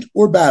fight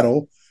or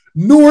battle,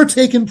 nor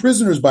taken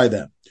prisoners by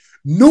them,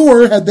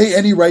 nor had they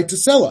any right to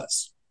sell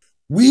us.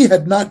 we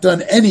had not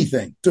done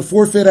anything to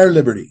forfeit our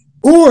liberty,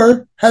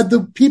 or had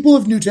the people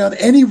of Newtown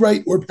any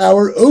right or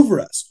power over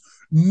us,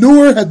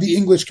 nor had the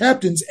English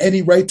captains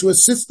any right to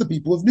assist the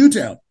people of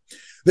Newtown.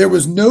 There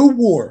was no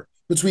war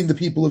between the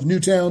people of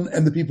Newtown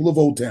and the people of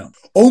Old Town,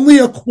 only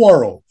a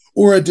quarrel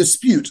or a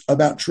dispute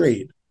about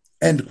trade.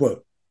 End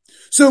quote.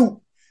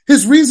 So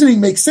his reasoning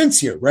makes sense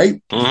here,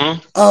 right?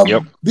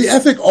 Yep. The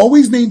ethic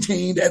always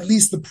maintained at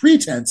least the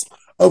pretense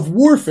of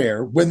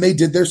warfare when they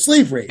did their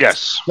slave raids.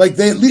 Yes. Like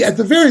they, at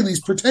the very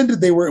least,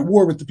 pretended they were at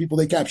war with the people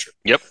they captured.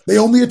 Yep. They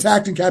only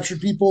attacked and captured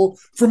people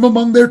from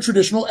among their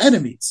traditional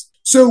enemies.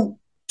 So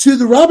to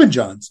the Robin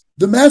Johns,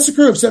 the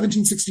massacre of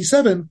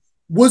 1767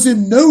 was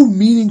in no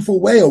meaningful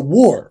way a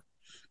war.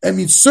 I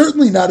mean,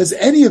 certainly not as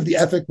any of the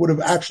ethic would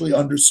have actually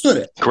understood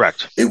it.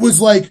 Correct. It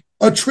was like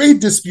a trade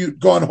dispute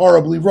gone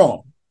horribly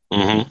wrong.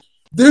 Mm-hmm.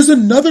 There's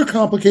another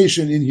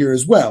complication in here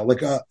as well.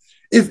 Like,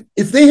 if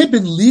they had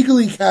been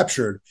legally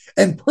captured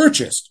and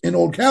purchased in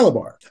Old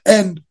Calabar,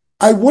 and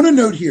I want to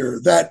note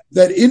here that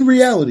in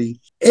reality,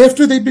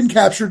 after they'd been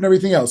captured and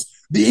everything else,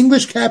 the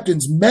English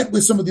captains met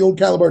with some of the Old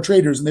Calabar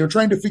traders, and they were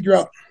trying to figure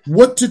out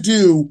what to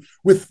do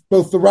with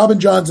both the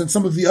Robin Johns and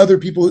some of the other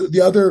people,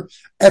 the other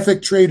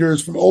ethic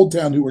traders from Old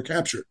Town who were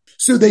captured.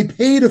 So they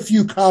paid a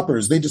few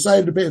coppers. They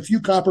decided to pay a few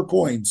copper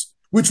coins,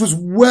 which was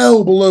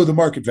well below the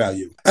market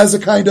value, as a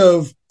kind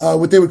of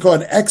what they would call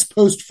an ex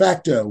post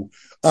facto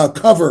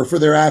cover for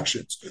their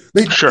actions.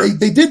 They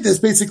did this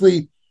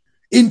basically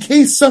in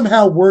case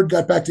somehow word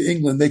got back to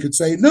England. They could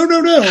say, no,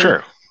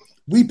 Sure.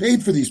 we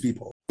paid for these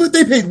people. But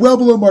they paid well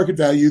below market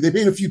value. They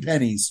paid a few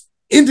pennies,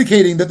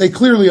 indicating that they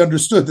clearly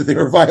understood that they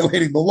were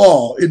violating the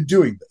law in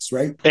doing this,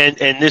 right?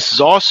 And this is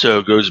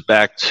also goes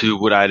back to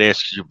what I'd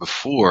asked you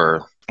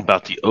before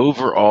about the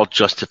overall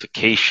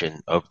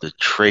justification of the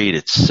trade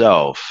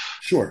itself.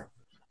 Sure.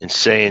 And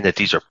saying that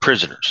these are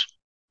prisoners.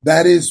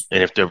 That is.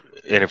 And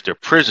if they're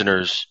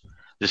prisoners,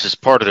 this is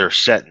part of their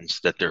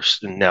sentence that they're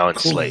now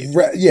enslaved.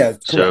 Yeah.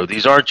 Correct. So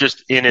these aren't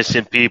just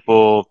innocent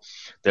people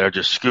that are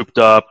just scooped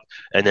up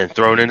and then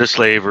thrown into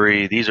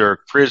slavery. These are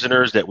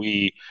prisoners that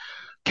we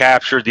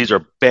captured. These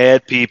are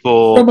bad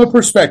people from a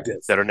perspective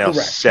that are now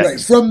sentenced. set. Right.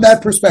 From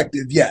that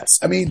perspective, yes.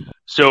 I mean,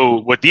 so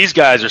what these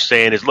guys are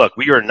saying is, look,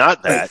 we are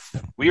not that.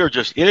 Right. We are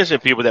just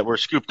innocent people that were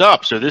scooped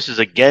up. So this is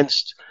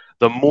against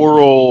the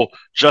moral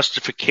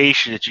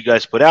justification that you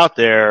guys put out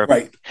there.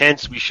 Right.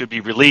 Hence, we should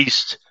be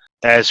released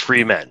as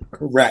free men.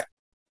 Correct.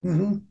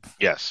 Mm-hmm.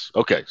 Yes.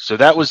 Okay. So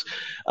that was,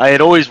 I had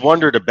always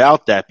wondered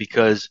about that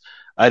because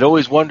I'd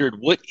always wondered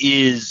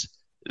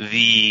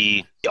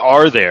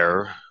are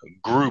there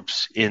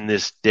groups in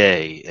this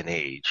day and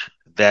age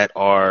that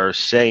are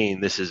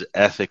saying this is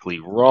ethically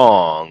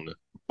wrong?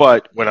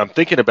 But when I'm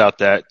thinking about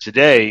that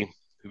today,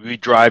 we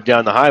drive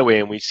down the highway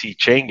and we see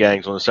chain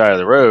gangs on the side of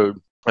the road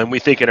and we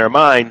think in our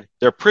mind,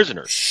 they're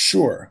prisoners.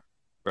 Sure.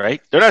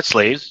 Right? They're not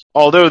slaves.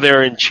 Although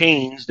they're in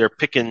chains, they're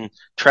picking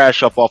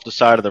trash up off the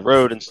side of the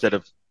road instead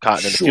of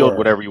cotton in the field,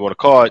 whatever you want to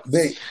call it.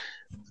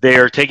 They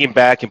are taking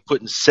back and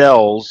putting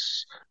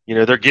cells. You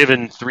know, they're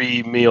given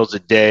 3 meals a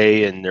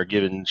day and they're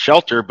given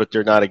shelter, but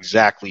they're not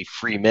exactly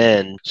free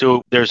men.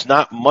 So there's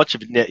not much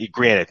of it.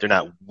 Granted, they're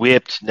not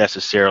whipped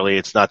necessarily.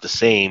 It's not the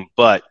same,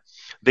 but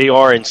they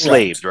are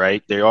enslaved,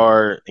 right? They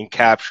are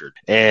captured.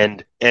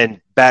 And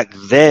back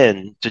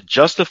then, to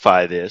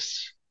justify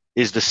this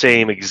is the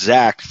same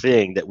exact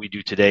thing that we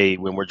do today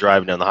when we're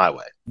driving down the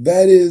highway.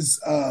 That is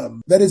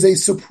a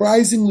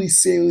surprisingly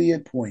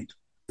salient point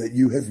that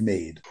you have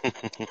made.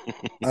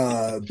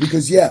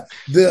 Because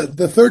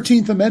the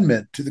 13th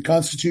Amendment to the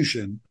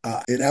Constitution,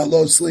 it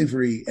outlaws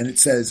slavery and it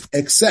says,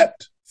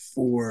 except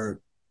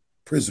for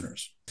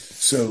prisoners.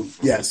 So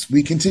yes,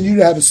 we continue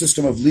to have a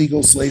system of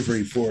legal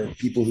slavery for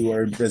people who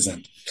are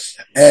imprisoned.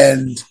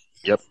 And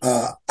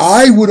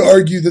I would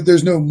argue that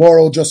there's no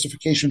moral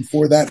justification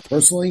for that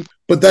personally,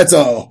 but that's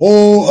a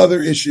whole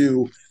other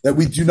issue that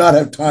we do not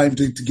have time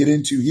to get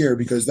into here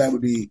because that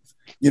would be,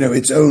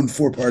 its own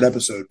 4-part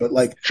episode. But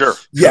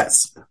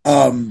yes,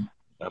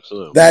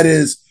 absolutely. That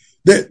is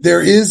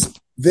there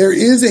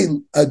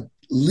is a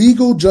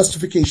legal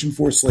justification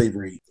for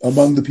slavery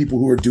among the people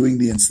who are doing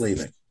the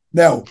enslaving.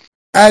 Now,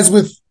 as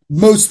with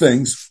most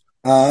things,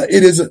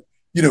 it is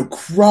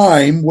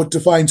crime. What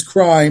defines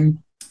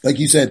crime? Like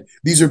you said,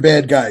 these are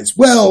bad guys.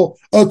 Well,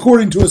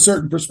 according to a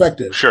certain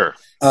perspective. Sure.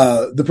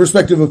 The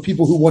perspective of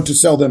people who want to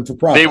sell them for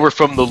profit. They were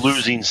from the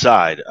losing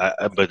side,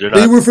 but they're not.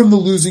 They were from the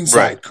losing side.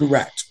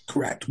 Right.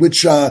 Correct.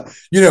 Which, I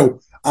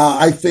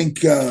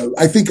think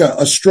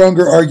a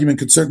stronger argument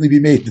could certainly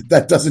be made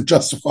that doesn't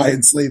justify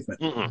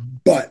enslavement.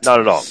 But not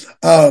at all.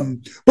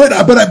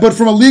 But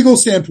from a legal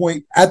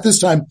standpoint, at this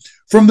time,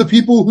 from the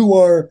people who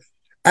are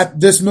at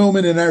this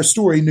moment in our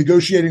story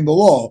negotiating the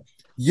law,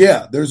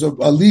 there's a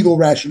legal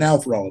rationale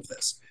for all of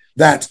this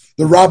that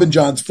the Robin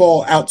Johns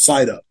fall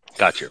outside of.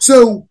 Gotcha.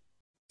 So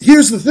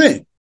here's the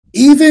thing.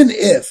 Even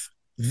if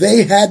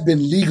they had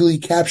been legally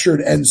captured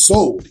and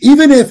sold,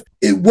 even if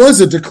it was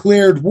a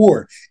declared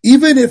war,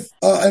 even if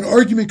an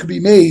argument could be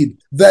made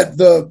that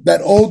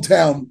that Old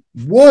Town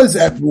was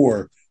at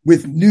war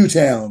with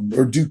Newtown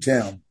or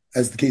Duketown,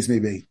 as the case may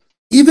be.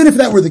 Even if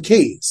that were the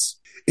case,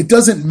 it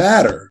doesn't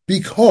matter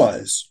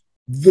because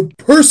the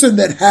person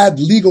that had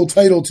legal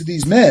title to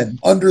these men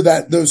under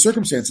those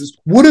circumstances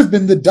would have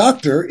been the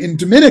doctor in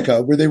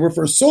Dominica where they were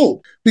first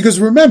sold. Because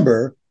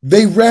remember,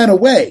 they ran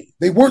away.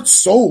 They weren't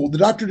sold. The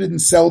doctor didn't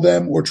sell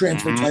them or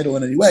transfer title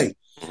in any way.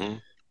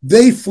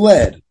 They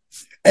fled.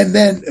 And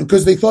then,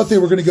 because they thought they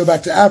were going to go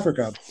back to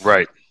Africa.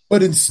 Right.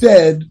 But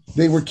instead,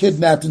 they were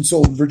kidnapped and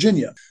sold in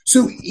Virginia.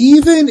 So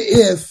even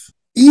if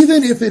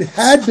it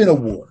had been a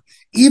war,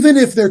 even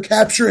if their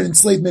capture and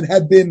enslavement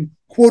had been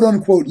quote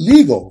unquote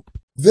legal,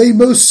 they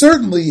most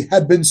certainly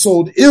had been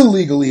sold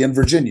illegally in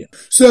Virginia.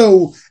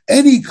 So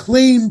any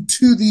claim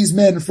to these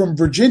men from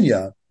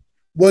Virginia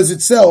was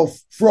itself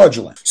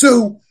fraudulent.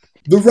 So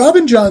the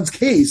Robin Johns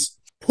case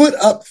put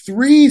up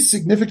 3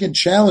 significant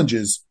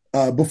challenges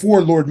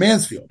before Lord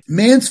Mansfield.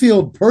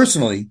 Mansfield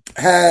personally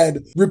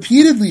had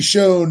repeatedly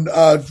shown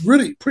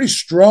really pretty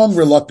strong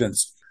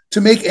reluctance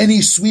to make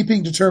any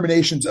sweeping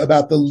determinations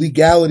about the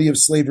legality of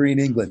slavery in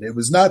England. It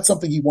was not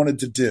something he wanted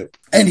to do.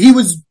 And he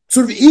was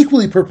sort of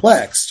equally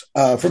perplexed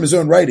from his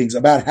own writings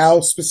about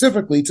how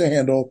specifically to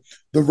handle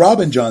the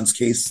Robin Johns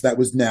case that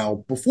was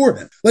now before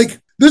him. Like,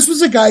 this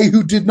was a guy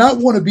who did not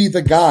want to be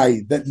the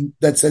guy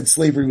that said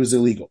slavery was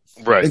illegal.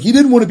 Right. Like, he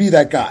didn't want to be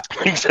that guy.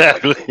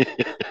 Exactly.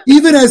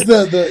 Even as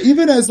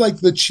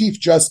the Chief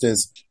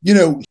Justice,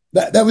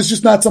 that was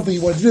just not something he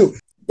wanted to do.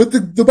 But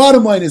the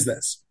bottom line is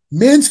this.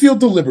 Mansfield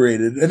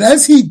deliberated, and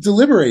as he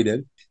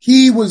deliberated,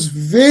 he was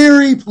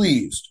very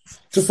pleased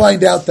to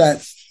find out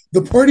that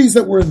the parties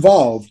that were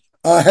involved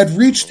had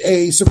reached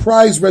a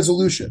surprise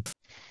resolution.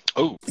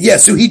 Oh. Yeah,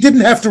 so he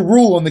didn't have to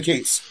rule on the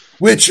case,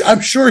 which I'm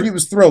sure he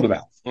was thrilled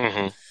about.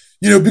 Mm-hmm.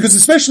 Because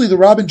especially the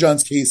Robin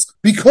Johns case,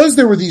 because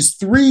there were these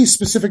 3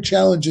 specific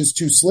challenges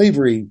to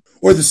slavery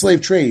or the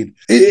slave trade,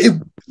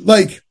 it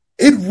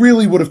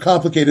really would have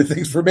complicated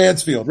things for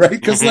Mansfield, right?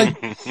 Because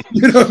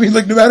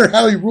no matter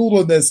how he ruled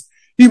on this,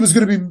 he was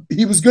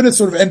going to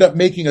sort of end up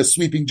making a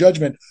sweeping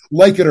judgment,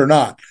 like it or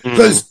not,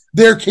 because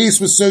their case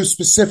was so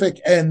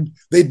specific and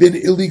they'd been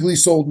illegally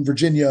sold in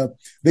Virginia.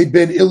 They'd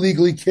been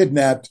illegally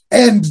kidnapped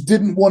and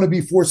didn't want to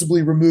be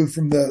forcibly removed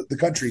from the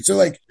country. So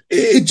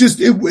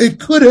it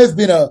could have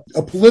been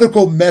a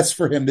political mess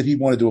for him that he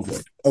wanted to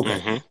avoid.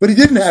 Okay. But he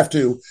didn't have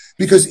to,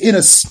 because in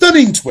a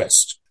stunning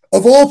twist,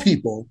 of all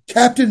people,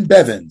 Captain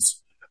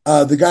Bevins,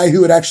 the guy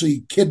who had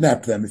actually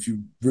kidnapped them, if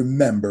you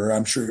remember,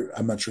 I'm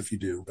not sure if you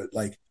do, but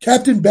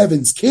Captain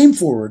Bevins came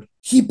forward.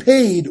 He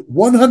paid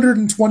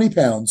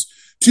 £120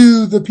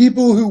 to the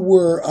people who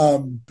were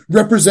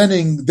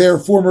representing their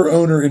former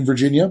owner in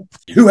Virginia,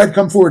 who had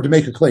come forward to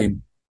make a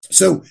claim.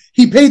 So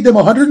he paid them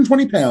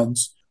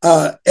 £120,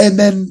 and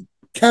then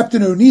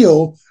Captain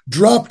O'Neill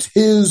dropped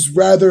his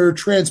rather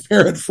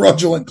transparent,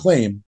 fraudulent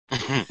claim,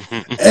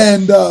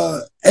 and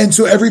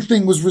so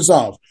everything was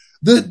resolved.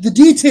 The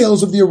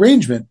details of the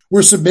arrangement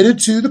were submitted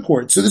to the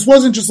court. So this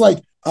wasn't just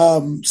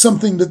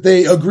something that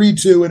they agreed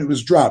to and it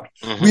was dropped.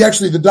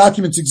 The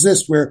documents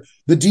exist where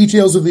the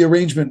details of the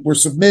arrangement were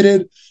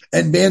submitted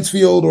and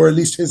Mansfield, or at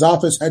least his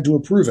office, had to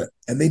approve it.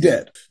 And they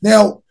did.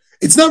 Now,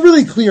 it's not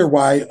really clear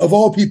why, of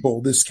all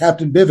people, this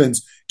Captain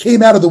Bivens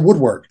came out of the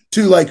woodwork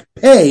to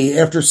pay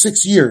after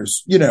 6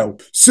 years,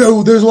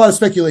 So there's a lot of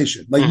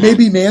speculation.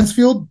 Maybe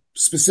Mansfield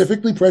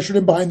specifically pressured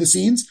him behind the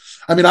scenes.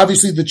 I mean,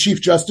 obviously the Chief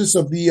Justice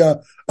of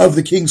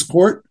the King's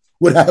Court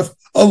would have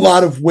a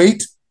lot of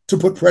weight to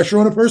put pressure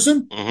on a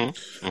person.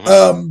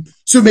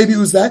 So maybe it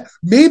was that.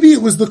 Maybe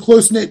it was the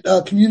close-knit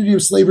community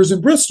of slavers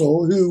in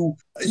Bristol who,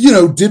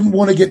 didn't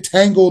want to get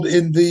tangled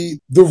in the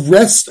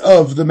rest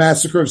of the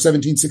massacre of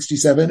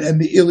 1767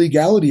 and the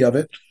illegality of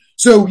it.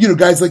 So,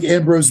 guys like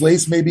Ambrose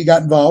Lace maybe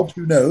got involved.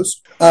 Who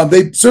knows?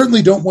 They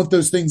certainly don't want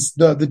those things,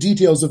 the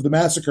details of the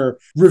massacre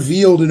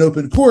revealed in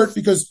open court,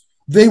 because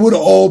they would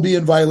all be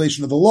in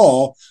violation of the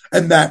law,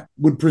 and that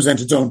would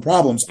present its own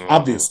problems,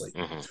 obviously.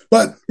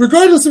 But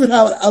regardless of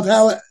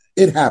how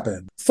it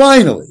happened,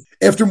 finally,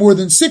 after more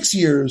than 6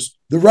 years,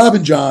 the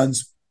Robin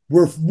Johns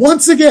were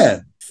once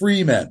again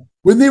free men.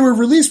 When they were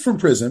released from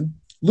prison,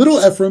 Little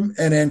Ephraim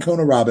and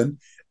Ancona Robin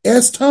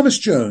asked Thomas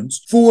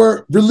Jones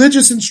for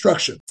religious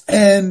instruction,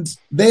 and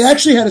they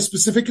actually had a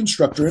specific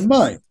instructor in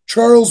mind,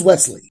 Charles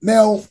Wesley.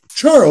 Now,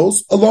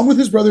 Charles, along with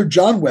his brother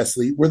John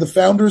Wesley, were the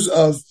founders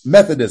of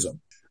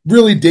Methodism.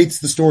 Really dates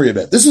the story a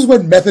bit. This is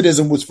when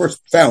Methodism was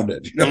first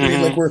founded. What I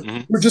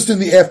mean? We're just in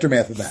the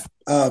aftermath of that,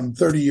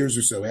 30 years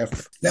or so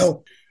after.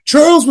 Now,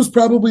 Charles was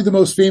probably the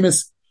most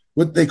famous,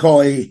 what they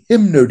call a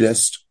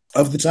hymnodist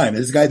of the time.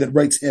 This guy that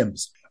writes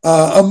hymns.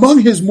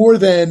 Among his more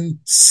than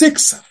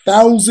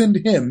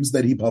 6,000 hymns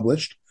that he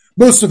published,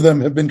 most of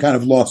them have been kind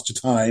of lost to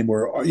time,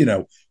 or,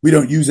 we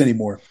don't use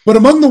anymore. But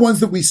among the ones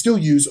that we still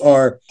use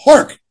are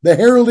Hark, the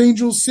Herald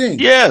Angels Sing.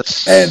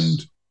 Yes.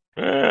 And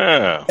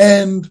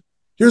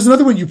here's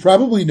another one you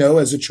probably know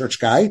as a church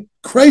guy.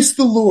 Christ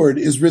the Lord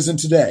is risen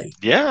today.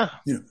 Yeah.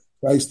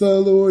 Christ the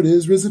Lord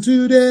is risen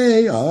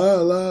today.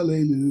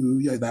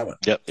 Hallelujah. That one.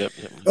 Yep.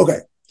 Okay.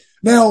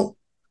 Now,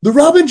 the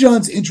Robin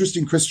Johns' interest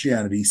in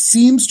Christianity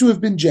seems to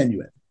have been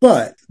genuine.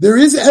 But there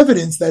is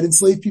evidence that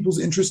enslaved people's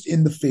interest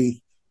in the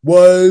faith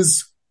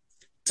was,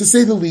 to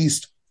say the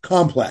least,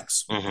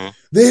 complex. Mm-hmm.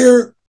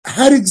 There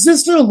had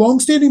existed a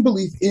longstanding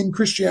belief in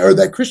Christianity, or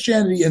that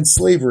Christianity and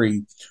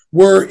slavery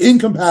were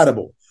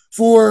incompatible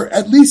for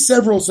at least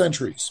several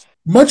centuries.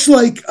 Much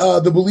like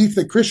the belief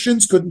that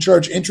Christians couldn't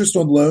charge interest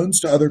on loans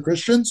to other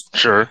Christians.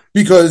 Sure.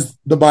 Because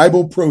the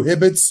Bible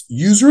prohibits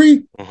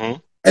usury. Mm-hmm.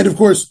 And of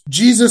course,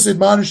 Jesus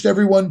admonished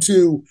everyone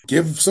to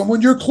give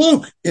someone your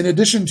cloak in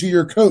addition to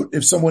your coat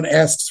if someone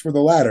asks for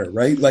the latter,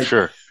 right? Like,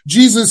 sure.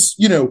 Jesus,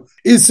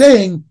 is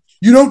saying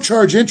you don't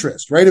charge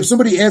interest, right? If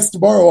somebody asks to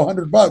borrow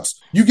 $100,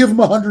 you give them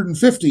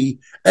 150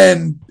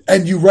 and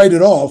you write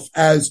it off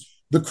as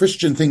the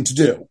Christian thing to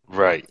do.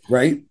 Right.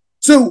 Right?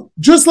 So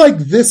just like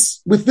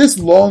this, with this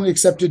long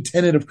accepted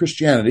tenet of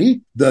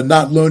Christianity, the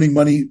not loaning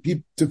money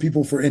to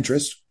people for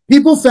interest,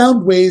 people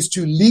found ways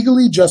to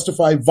legally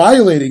justify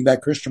violating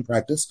that Christian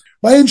practice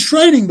by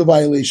enshrining the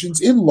violations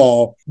in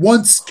law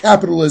once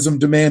capitalism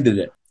demanded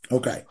it.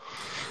 Okay.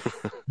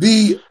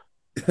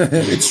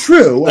 It's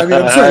true. I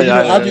mean, I'm sorry.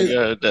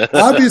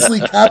 Obviously,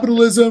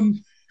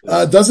 capitalism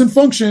doesn't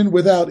function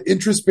without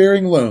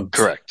interest-bearing loans.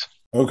 Correct.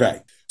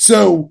 Okay.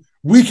 So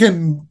we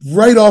can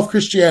write off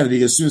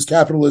Christianity as soon as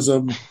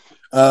capitalism,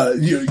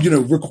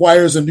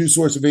 requires a new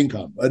source of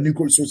income, a new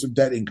source of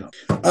debt income.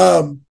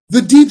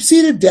 The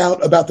deep-seated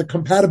doubt about the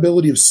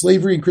compatibility of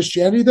slavery and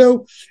Christianity,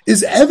 though,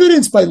 is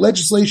evidenced by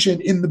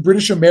legislation in the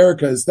British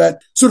Americas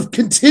that sort of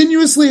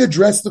continuously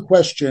address the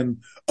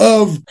question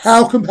of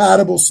how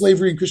compatible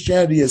slavery and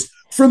Christianity is.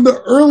 From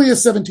the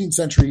earliest 17th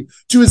century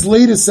to as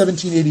late as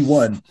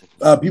 1781,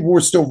 people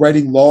were still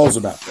writing laws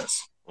about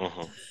this.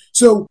 Mm-hmm.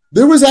 So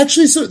there's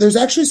actually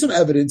some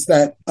evidence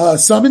that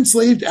some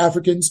enslaved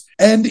Africans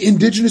and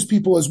indigenous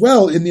people as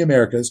well in the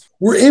Americas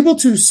were able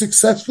to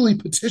successfully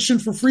petition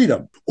for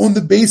freedom on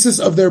the basis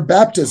of their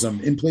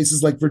baptism in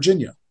places like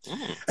Virginia.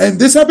 Mm-hmm. And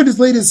this happened as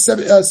late as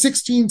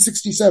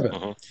 1667.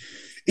 Mm-hmm.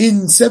 In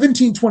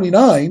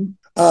 1729,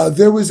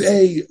 there was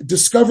a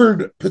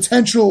discovered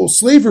potential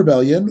slave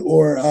rebellion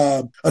or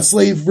a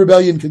slave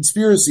rebellion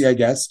conspiracy, I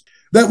guess,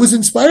 that was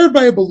inspired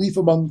by a belief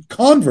among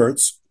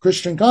converts,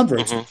 Christian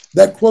converts, mm-hmm.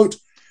 that, quote,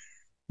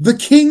 the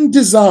king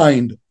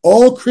designed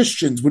all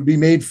Christians would be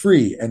made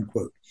free, end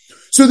quote.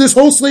 So this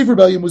whole slave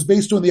rebellion was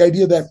based on the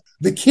idea that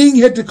the king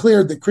had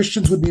declared that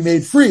Christians would be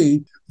made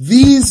free.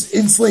 These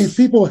enslaved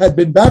people had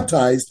been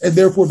baptized and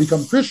therefore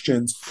become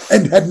Christians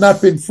and had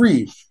not been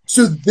freed.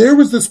 So there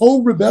was this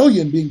whole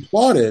rebellion being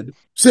plotted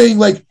saying,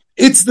 like,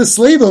 it's the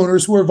slave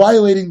owners who are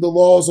violating the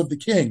laws of the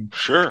king.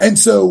 Sure. And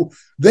so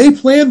they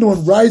planned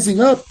on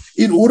rising up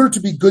in order to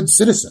be good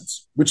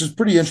citizens, which is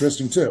pretty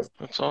interesting too.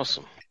 That's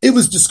awesome. It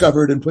was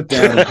discovered and put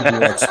down and people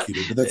were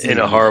executed. But that's in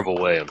a horrible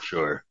way, I'm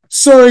sure.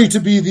 Sorry to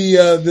be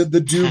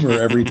the doomer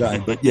every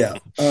time, but yeah.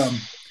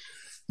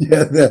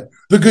 The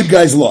good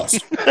guys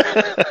lost.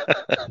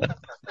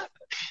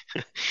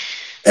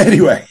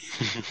 Anyway,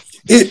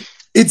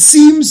 it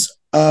seems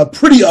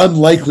pretty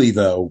unlikely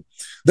though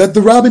that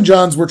the Robin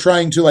Johns were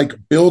trying to like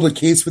build a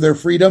case for their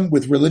freedom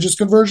with religious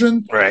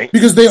conversion. Right.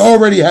 Because they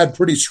already had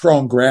pretty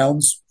strong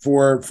grounds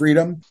for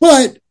freedom.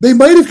 But they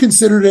might have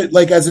considered it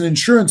like as an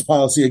insurance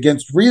policy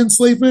against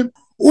re-enslavement.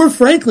 Or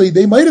frankly,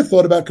 they might have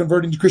thought about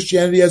converting to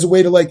Christianity as a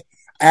way to like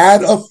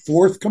add a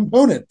fourth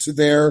component to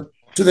their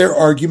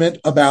argument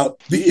about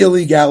the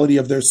illegality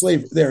of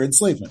their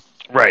enslavement.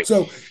 Right.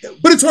 So,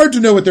 but it's hard to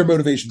know what their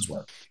motivations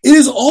were. It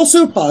is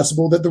also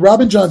possible that the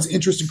Robin Johns'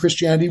 interest in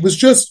Christianity was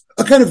just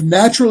a kind of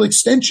natural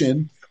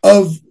extension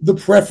of the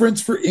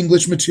preference for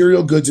English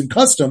material goods and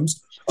customs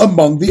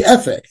among the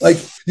Efik. Like,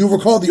 you'll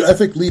recall the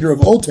Efik leader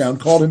of Old Town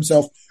called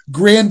himself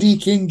Grandee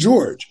King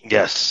George.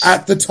 Yes.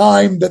 At the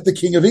time that the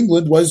King of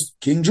England was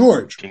King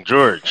George. King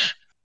George.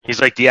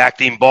 He's like the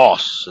acting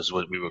boss, is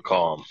what we would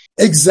call him.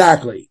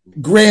 Exactly.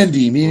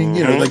 Grandee, meaning,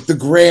 Mm-hmm. like the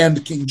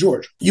Grand King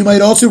George. You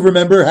might also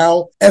remember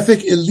how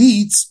Efik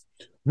elites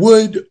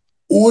would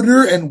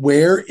order and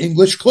wear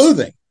English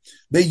clothing.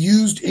 They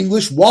used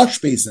English wash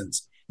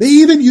basins. They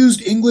even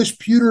used English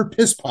pewter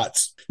piss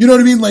pots. You know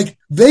what I mean? Like,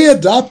 they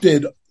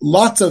adopted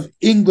lots of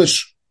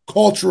English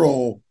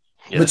cultural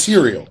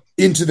material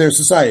into their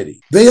society.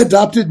 They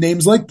adopted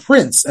names like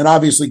Prince and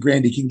obviously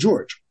Grandee King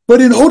George. But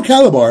in Old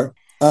Calabar,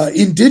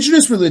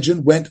 indigenous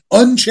religion went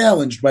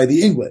unchallenged by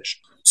the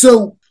English.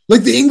 So,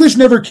 like, the English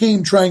never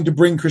came trying to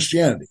bring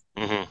Christianity.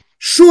 Mm-hmm.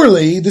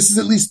 Surely, this is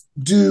at least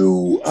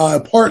due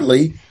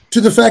partly to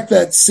the fact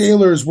that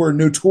sailors were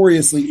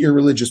notoriously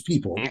irreligious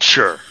people.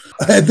 Sure.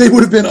 They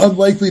would have been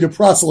unlikely to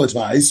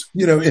proselytize,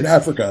 in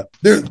Africa.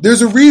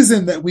 There's a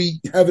reason that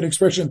we have an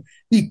expression,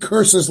 he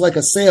curses like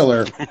a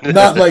sailor,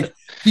 not like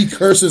he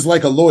curses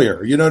like a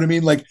lawyer. You know what I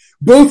mean? Like,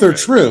 both are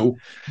true,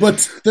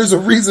 but there's a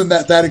reason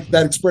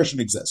that expression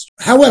exists.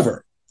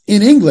 However,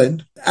 in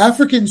England,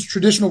 Africans'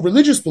 traditional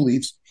religious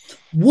beliefs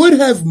would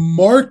have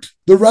marked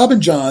the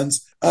Robin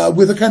Johns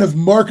with a kind of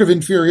mark of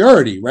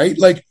inferiority, right?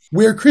 Like,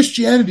 where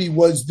Christianity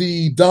was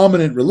the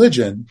dominant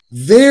religion,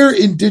 their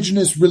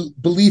indigenous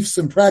beliefs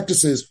and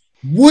practices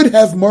would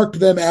have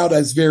marked them out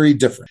as very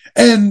different.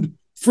 And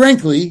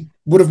frankly,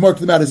 would have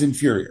marked them out as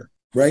inferior,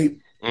 right?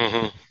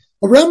 Mm-hmm.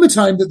 Around the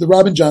time that the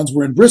Robin Johns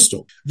were in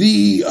Bristol,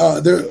 the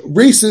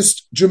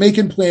racist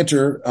Jamaican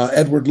planter,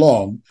 Edward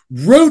Long,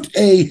 wrote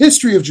a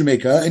history of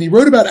Jamaica, and he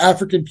wrote about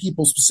African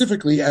people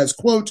specifically as,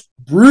 quote,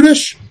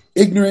 brutish,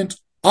 ignorant,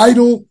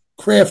 idle,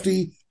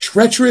 crafty,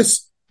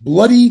 treacherous,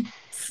 bloody,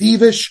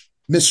 thievish,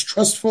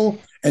 mistrustful,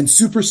 and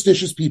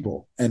superstitious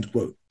people, end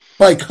quote.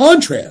 By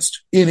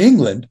contrast, in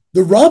England,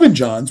 the Robin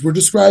Johns were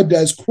described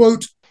as,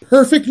 quote,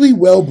 perfectly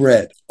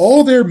well-bred.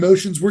 All their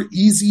motions were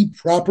easy,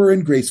 proper,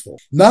 and graceful.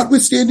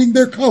 Notwithstanding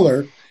their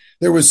color,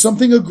 there was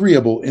something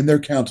agreeable in their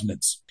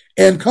countenance.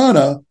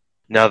 Ancona.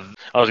 Now,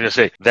 I was going to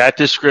say, that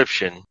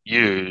description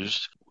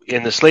used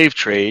in the slave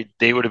trade,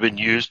 they would have been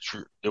used,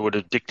 it would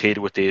have dictated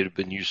what they would have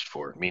been used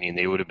for, meaning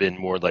they would have been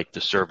more like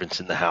the servants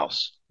in the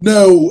house.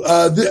 No,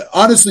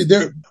 honestly,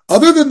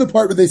 other than the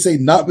part where they say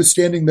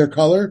notwithstanding their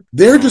color,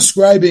 they're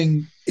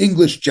describing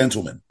English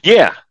gentlemen.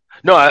 Yeah.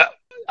 No,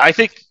 I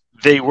think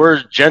they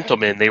were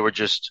gentlemen. They were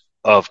just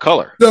of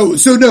color.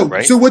 So no.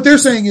 Right? So what they're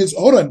saying is,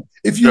 hold on.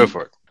 Go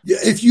for it.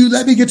 If you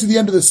let me get to the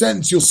end of the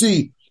sentence, you'll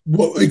see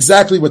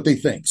exactly what they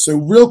think. So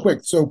real quick.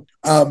 So,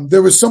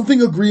 there was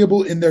something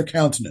agreeable in their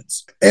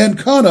countenance.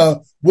 Ancona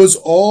was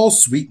all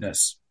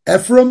sweetness.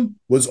 Ephraim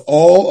was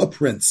all a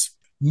prince.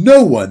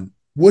 No one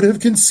would have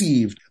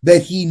conceived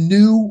that he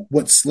knew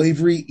what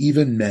slavery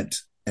even meant,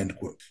 end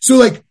quote. So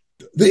like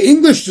the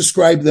English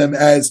described them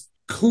as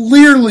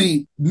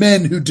clearly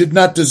men who did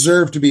not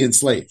deserve to be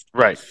enslaved.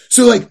 Right.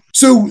 So like,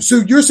 so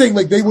you're saying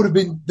like they would have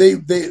been,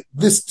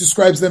 this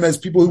describes them as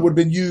people who would have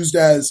been used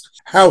as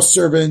house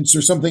servants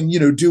or something,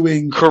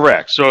 doing.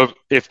 Correct. So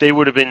if they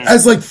would have been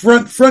as like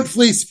front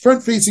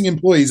facing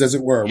employees, as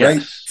it were, yes.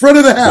 right? Front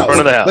of the house. Front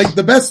of the house. Like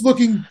the best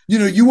looking,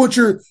 you want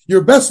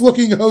your best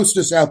looking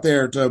hostess out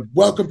there to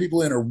welcome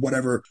people in or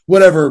whatever,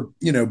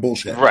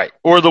 bullshit. Right.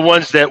 Or the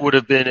ones that would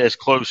have been as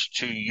close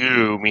to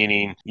you,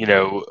 meaning,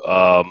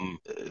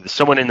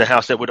 someone in the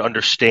house that would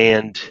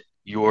understand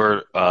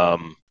your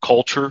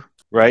culture,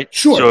 right?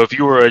 Sure. So if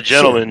you were a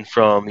gentleman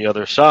from the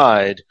other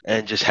side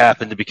and just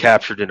happened to be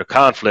captured in a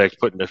conflict,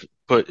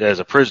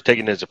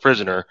 taken as a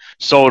prisoner,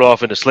 sold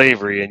off into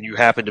slavery, and you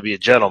happen to be a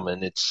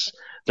gentleman,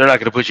 they're not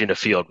going to put you in the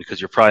field because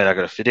you're probably not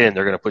going to fit in.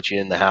 They're going to put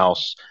you in the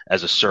house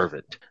as a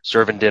servant,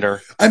 serving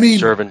dinner,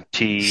 serving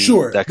tea,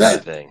 sure, that kind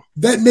of thing.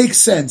 That makes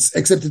sense,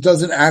 except it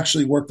doesn't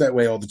actually work that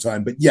way all the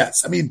time. But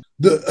yes, I mean,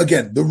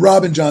 the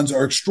Robin Johns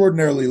are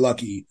extraordinarily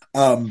lucky.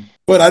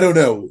 But I don't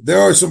know. There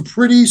are some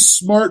pretty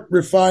smart,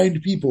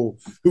 refined people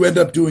who end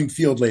up doing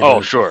field labor.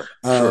 Oh, sure.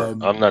 I'm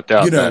not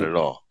doubting that at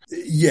all.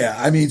 Yeah,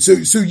 I mean,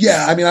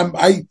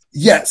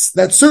 yes,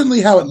 that's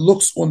certainly how it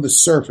looks on the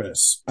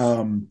surface.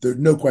 There's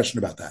no question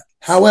about that.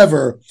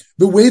 However,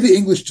 the way the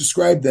English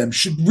describe them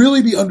should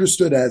really be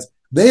understood as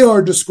they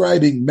are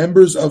describing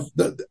members of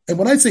and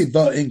when I say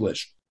the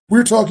English,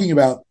 we're talking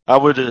about. I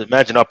would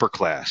imagine upper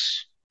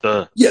class.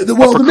 The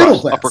middle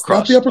class,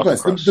 not the upper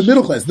class, the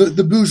middle class,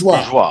 the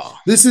bourgeois.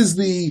 This is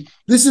the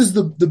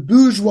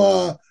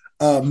bourgeois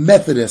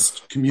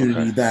Methodist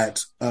community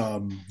that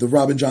the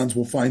Robin Johns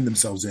will find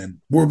themselves in.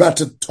 We're about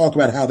to talk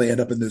about how they end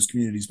up in those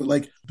communities, but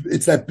like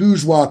it's that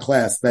bourgeois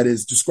class that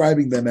is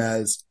describing them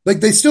as like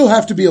they still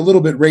have to be a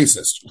little bit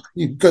racist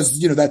because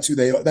that's who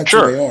they are. That's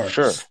who they are.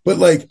 Sure.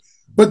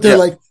 But they're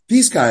like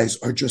these guys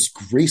are just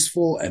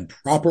graceful and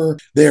proper.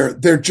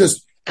 They're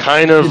just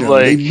kind of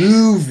like they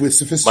move with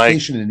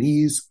sophistication and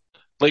ease,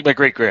 like my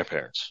great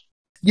grandparents.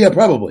 Yeah,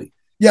 probably.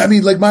 Yeah, I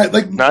mean,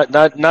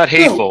 not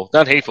hateful,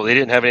 not hateful. They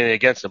didn't have anything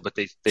against them, but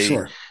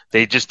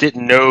they just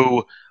didn't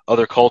know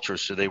other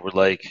cultures, so they were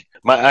like.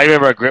 I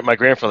remember my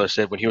grandfather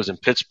said when he was in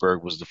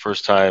Pittsburgh was the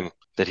first time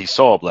that he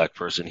saw a black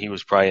person. He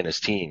was probably in his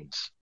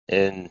teens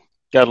and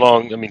got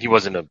along. I mean, he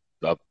wasn't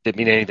didn't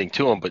mean anything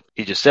to him, but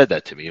he just said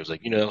that to me. He was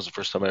like, that was the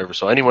first time I ever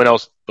saw anyone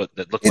else, but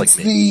that looked like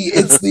me.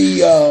 It's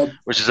the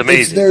which is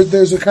amazing.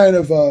 There's a kind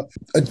of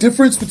a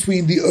difference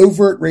between the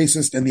overt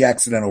racist and the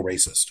accidental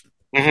racist.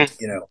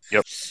 Mm-hmm.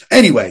 Yep.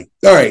 Anyway,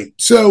 all right.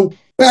 So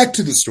back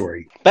to the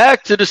story.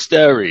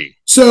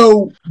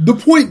 So the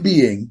point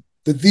being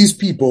that these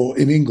people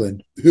in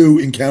England who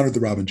encountered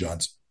the Robin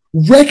Johns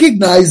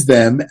recognize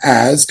them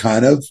as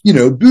kind of,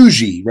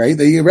 bougie, right?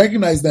 They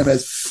recognize them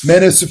as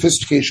men of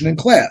sophistication and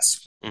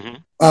class.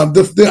 Mm-hmm.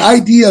 The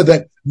idea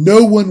that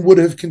no one would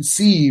have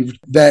conceived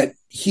that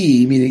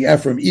he, meaning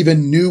Ephraim,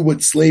 even knew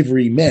what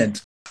slavery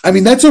meant. I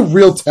mean, that's a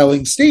real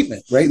telling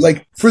statement, right?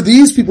 Like for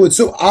these people, it's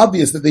so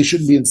obvious that they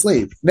shouldn't be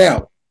enslaved.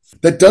 Now,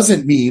 that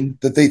doesn't mean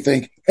that they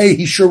think, hey,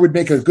 he sure would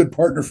make a good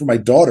partner for my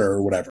daughter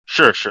or whatever.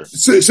 Sure.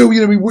 So so we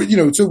got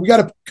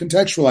to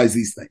contextualize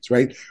these things,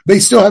 right? They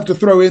still have to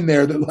throw in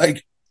there that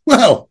like,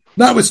 well,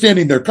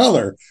 notwithstanding their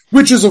color,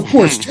 which is of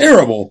course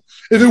terrible.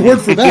 If it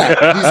weren't for that,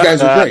 these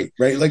guys are great,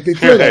 right? Like they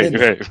throw that in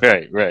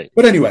there. Right.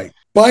 But anyway,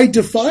 by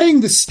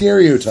defying the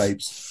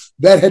stereotypes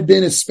that had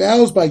been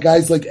espoused by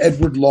guys like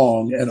Edward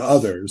Long and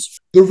others,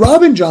 the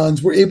Robin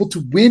Johns were able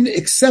to win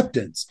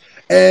acceptance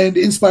and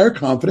inspire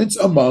confidence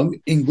among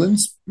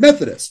England's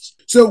Methodists.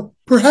 So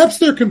perhaps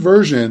their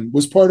conversion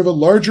was part of a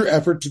larger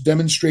effort to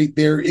demonstrate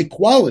their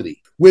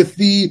equality with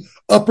the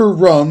upper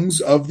rungs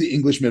of the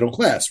English middle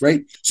class,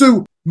 right?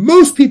 So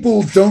most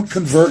people don't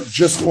convert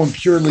just on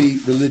purely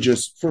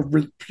religious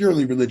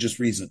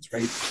reasons,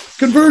 right?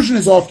 Conversion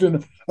is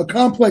often a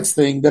complex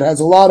thing that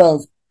has a lot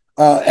of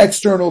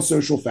external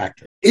social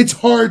factors. It's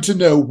hard to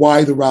know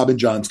why the Robin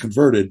Johns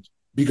converted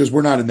because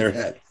we're not in their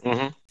head.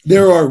 Mm-hmm.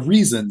 There are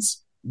reasons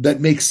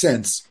that make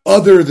sense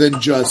other than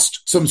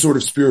just some sort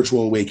of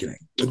spiritual awakening.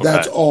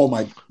 That's all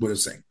my way of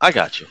saying. I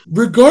got you.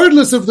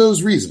 Regardless of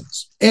those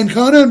reasons,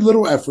 Ancona and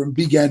Little Ephraim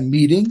began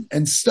meeting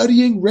and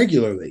studying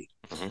regularly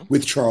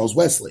with Charles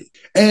Wesley.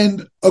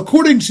 And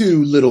according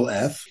to Little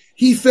F,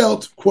 he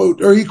felt,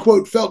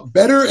 felt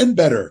better and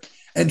better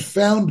and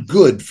found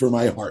good for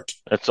my heart.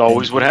 That's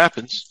always what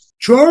happens.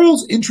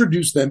 Charles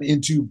introduced them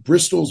into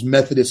Bristol's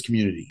Methodist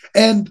community,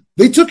 and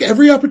they took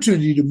every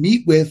opportunity to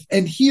meet with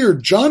and hear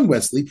John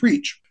Wesley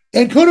preach.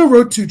 Ancona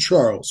wrote to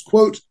Charles,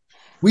 quote,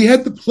 "We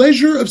had the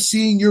pleasure of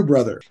seeing your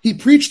brother. He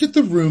preached at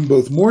the room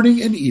both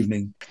morning and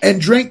evening, and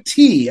drank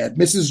tea at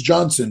Mrs.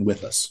 Johnson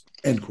with us."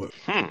 End quote.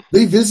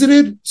 They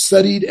visited,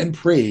 studied, and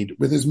prayed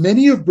with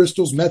many of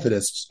Bristol's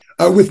Methodists,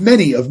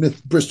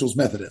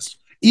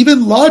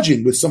 even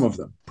lodging with some of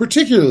them,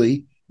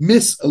 particularly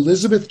Miss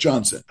Elizabeth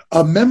Johnson,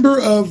 a member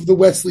of the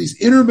Wesleys'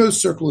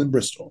 innermost circle in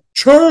Bristol.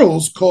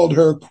 Charles called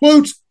her,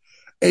 quote,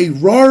 "a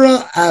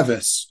rara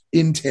avis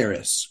in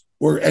terris,"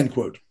 or end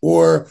quote,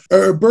 or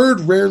a bird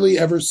rarely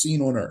ever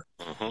seen on earth.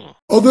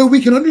 Although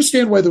we can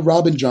understand why the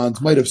Robin Johns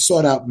might have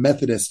sought out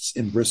Methodists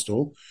in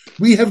Bristol,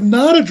 we have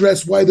not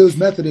addressed why those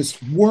Methodists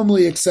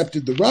warmly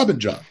accepted the Robin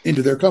John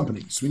into their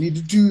companies. We need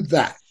to do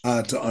that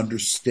to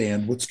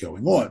understand what's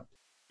going on.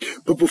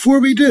 But before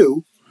we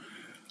do,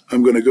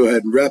 I'm going to go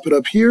ahead and wrap it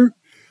up here.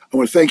 I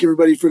want to thank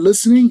everybody for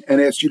listening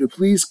and ask you to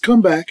please come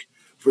back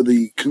for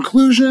the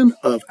conclusion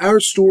of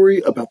our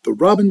story about the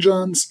Robin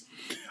Johns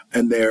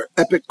and their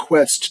epic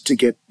quest to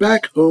get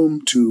back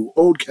home to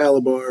Old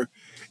Calabar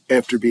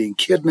after being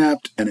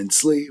kidnapped and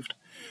enslaved.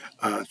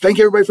 Thank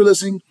you, everybody, for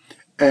listening,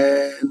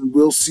 and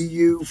we'll see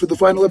you for the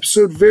final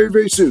episode very,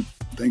 very soon.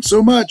 Thanks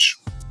so much.